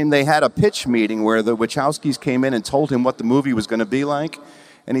he claimed they had a pitch meeting where the Wachowskis came in and told him what the movie was going to be like.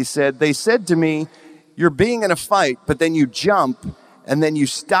 And he said, they said to me, you're being in a fight, but then you jump, and then you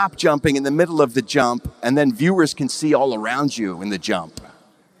stop jumping in the middle of the jump, and then viewers can see all around you in the jump.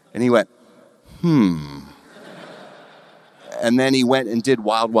 And he went, And then he went and did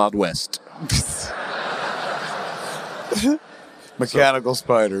Wild Wild West. Mechanical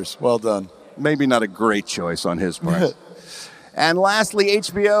spiders. Well done. Maybe not a great choice on his part. And lastly,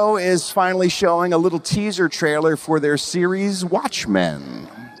 HBO is finally showing a little teaser trailer for their series Watchmen,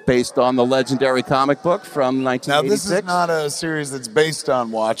 based on the legendary comic book from 1986. Now, this is not a series that's based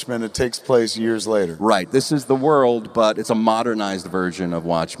on Watchmen. It takes place years later. Right. This is the world, but it's a modernized version of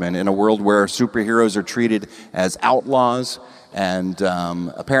Watchmen in a world where superheroes are treated as outlaws. And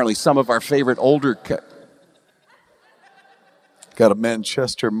apparently some of our favorite older... Got a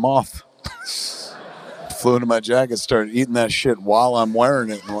Manchester moth. Flew into my jacket, started eating that shit while I'm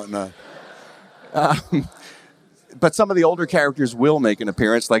wearing it and whatnot. But some of the older characters will make an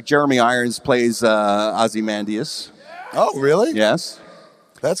appearance, like Jeremy Irons plays Ozymandias. Oh, really? Yes.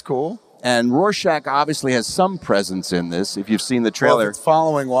 That's cool. And Rorschach obviously has some presence in this, if you've seen the trailer. Well, if it's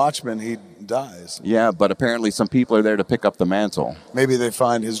following Watchmen, he dies. Yeah, but apparently some people are there to pick up the mantle. Maybe they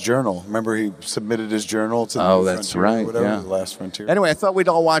find his journal. Remember, he submitted his journal to the Oh, New that's Frontier, right, whatever, yeah. the Last Frontier. Anyway, I thought we'd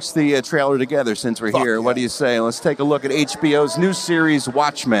all watch the trailer together since we're here. Yeah. What do you say? Let's take a look at HBO's new series,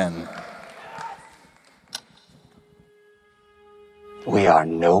 Watchmen. We are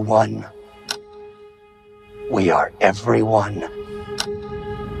no one. We are everyone.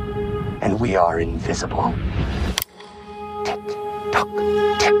 And we are invisible.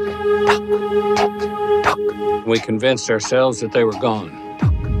 We convinced ourselves that they were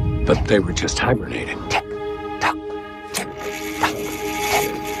gone, but they were just hibernating.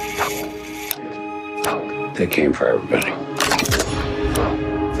 They came for everybody.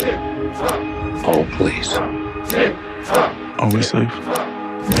 Oh, please. Are we safe?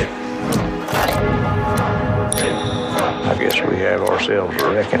 I guess we have ourselves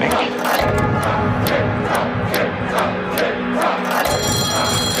a reckoning.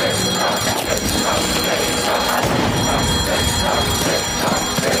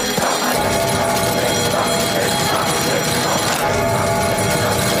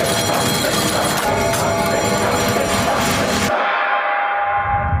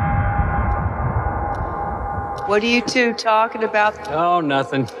 What are you two talking about? Oh,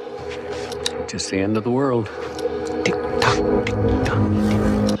 nothing. Just the end of the world.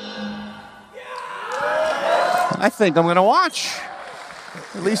 I think I'm going to watch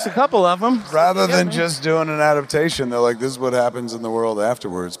at least a couple of them. Rather than just doing an adaptation, they're like, this is what happens in the world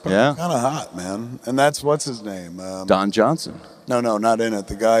afterwards. But Yeah. kind of hot, man. And that's, what's his name? Don Johnson. No, not in it.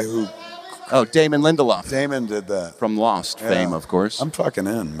 The guy who... Oh, Damon Lindelof. Damon did that. From Lost Yeah. fame, of course. I'm fucking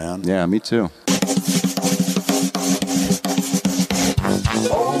in, man. Yeah, me too.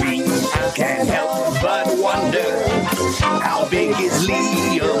 Can't help but wonder how big is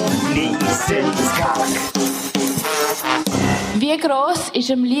Liam Neeson's cock? Wie groß ist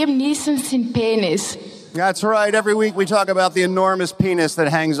Liam Neeson sein Penis? That's right. Every week we talk about the enormous penis that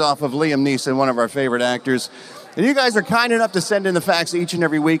hangs off of Liam Neeson, one of our favorite actors. And you guys are kind enough to send in the facts each and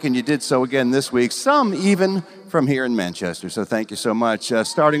every week, and you did so again this week, some even from here in Manchester. So thank you so much.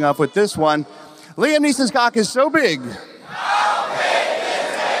 Starting off with this one, Liam Neeson's cock is so big.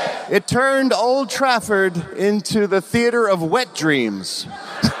 It turned Old Trafford into the theater of wet dreams.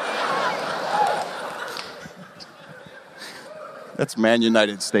 That's Man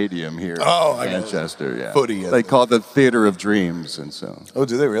United Stadium here in Manchester. Yeah, Footy. They call it the theater of dreams, and so. Oh,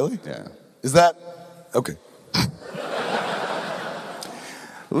 do they really? Yeah. Is that... Okay.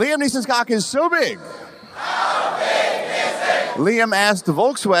 Liam Neeson's cock is so big. Liam asked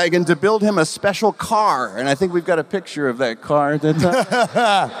Volkswagen to build him a special car, and I think we've got a picture of that car.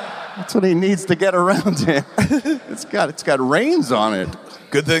 That's what he needs to get around in. It's got reins on it.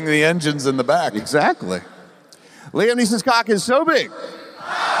 Good thing the engine's in the back. Exactly. Liam Neeson's cock is so big.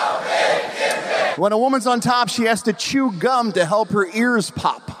 When a woman's on top, she has to chew gum to help her ears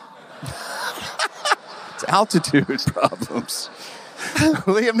pop. It's altitude problems.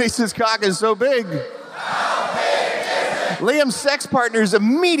 Liam Neeson's cock is so big. Liam's sex partners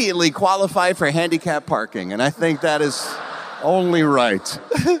immediately qualify for handicap parking, and I think that is only right.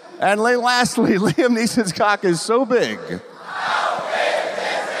 And lastly, Liam Neeson's cock is so big.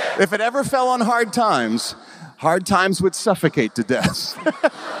 If it ever fell on hard times would suffocate to death.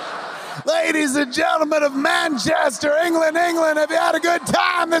 Ladies and gentlemen of Manchester, England, have you had a good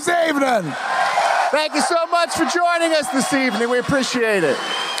time this evening? Thank you so much for joining us this evening. We appreciate it.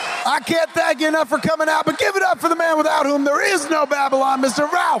 I can't thank you enough for coming out, but give it up for the man without whom there is no Babylon,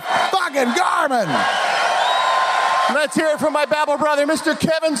 Mr. Ralph fucking Garman. Let's hear it from my Babble brother, Mr.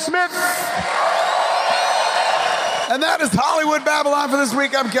 Kevin Smith. And that is Hollywood Babylon for this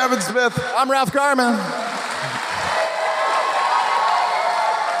week. I'm Kevin Smith. I'm Ralph Garman.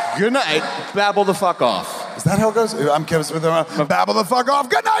 Good night. Babble the fuck off. Is that how it goes? I'm Kevin Smith. Babble the fuck off.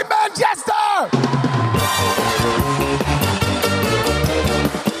 Good night, Manchester!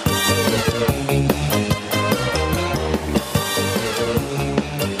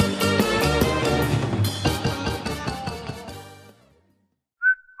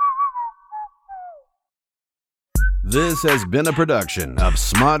 This has been a production of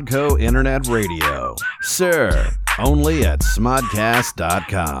Smodco Internet Radio. Sir, only at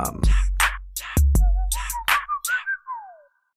smodcast.com.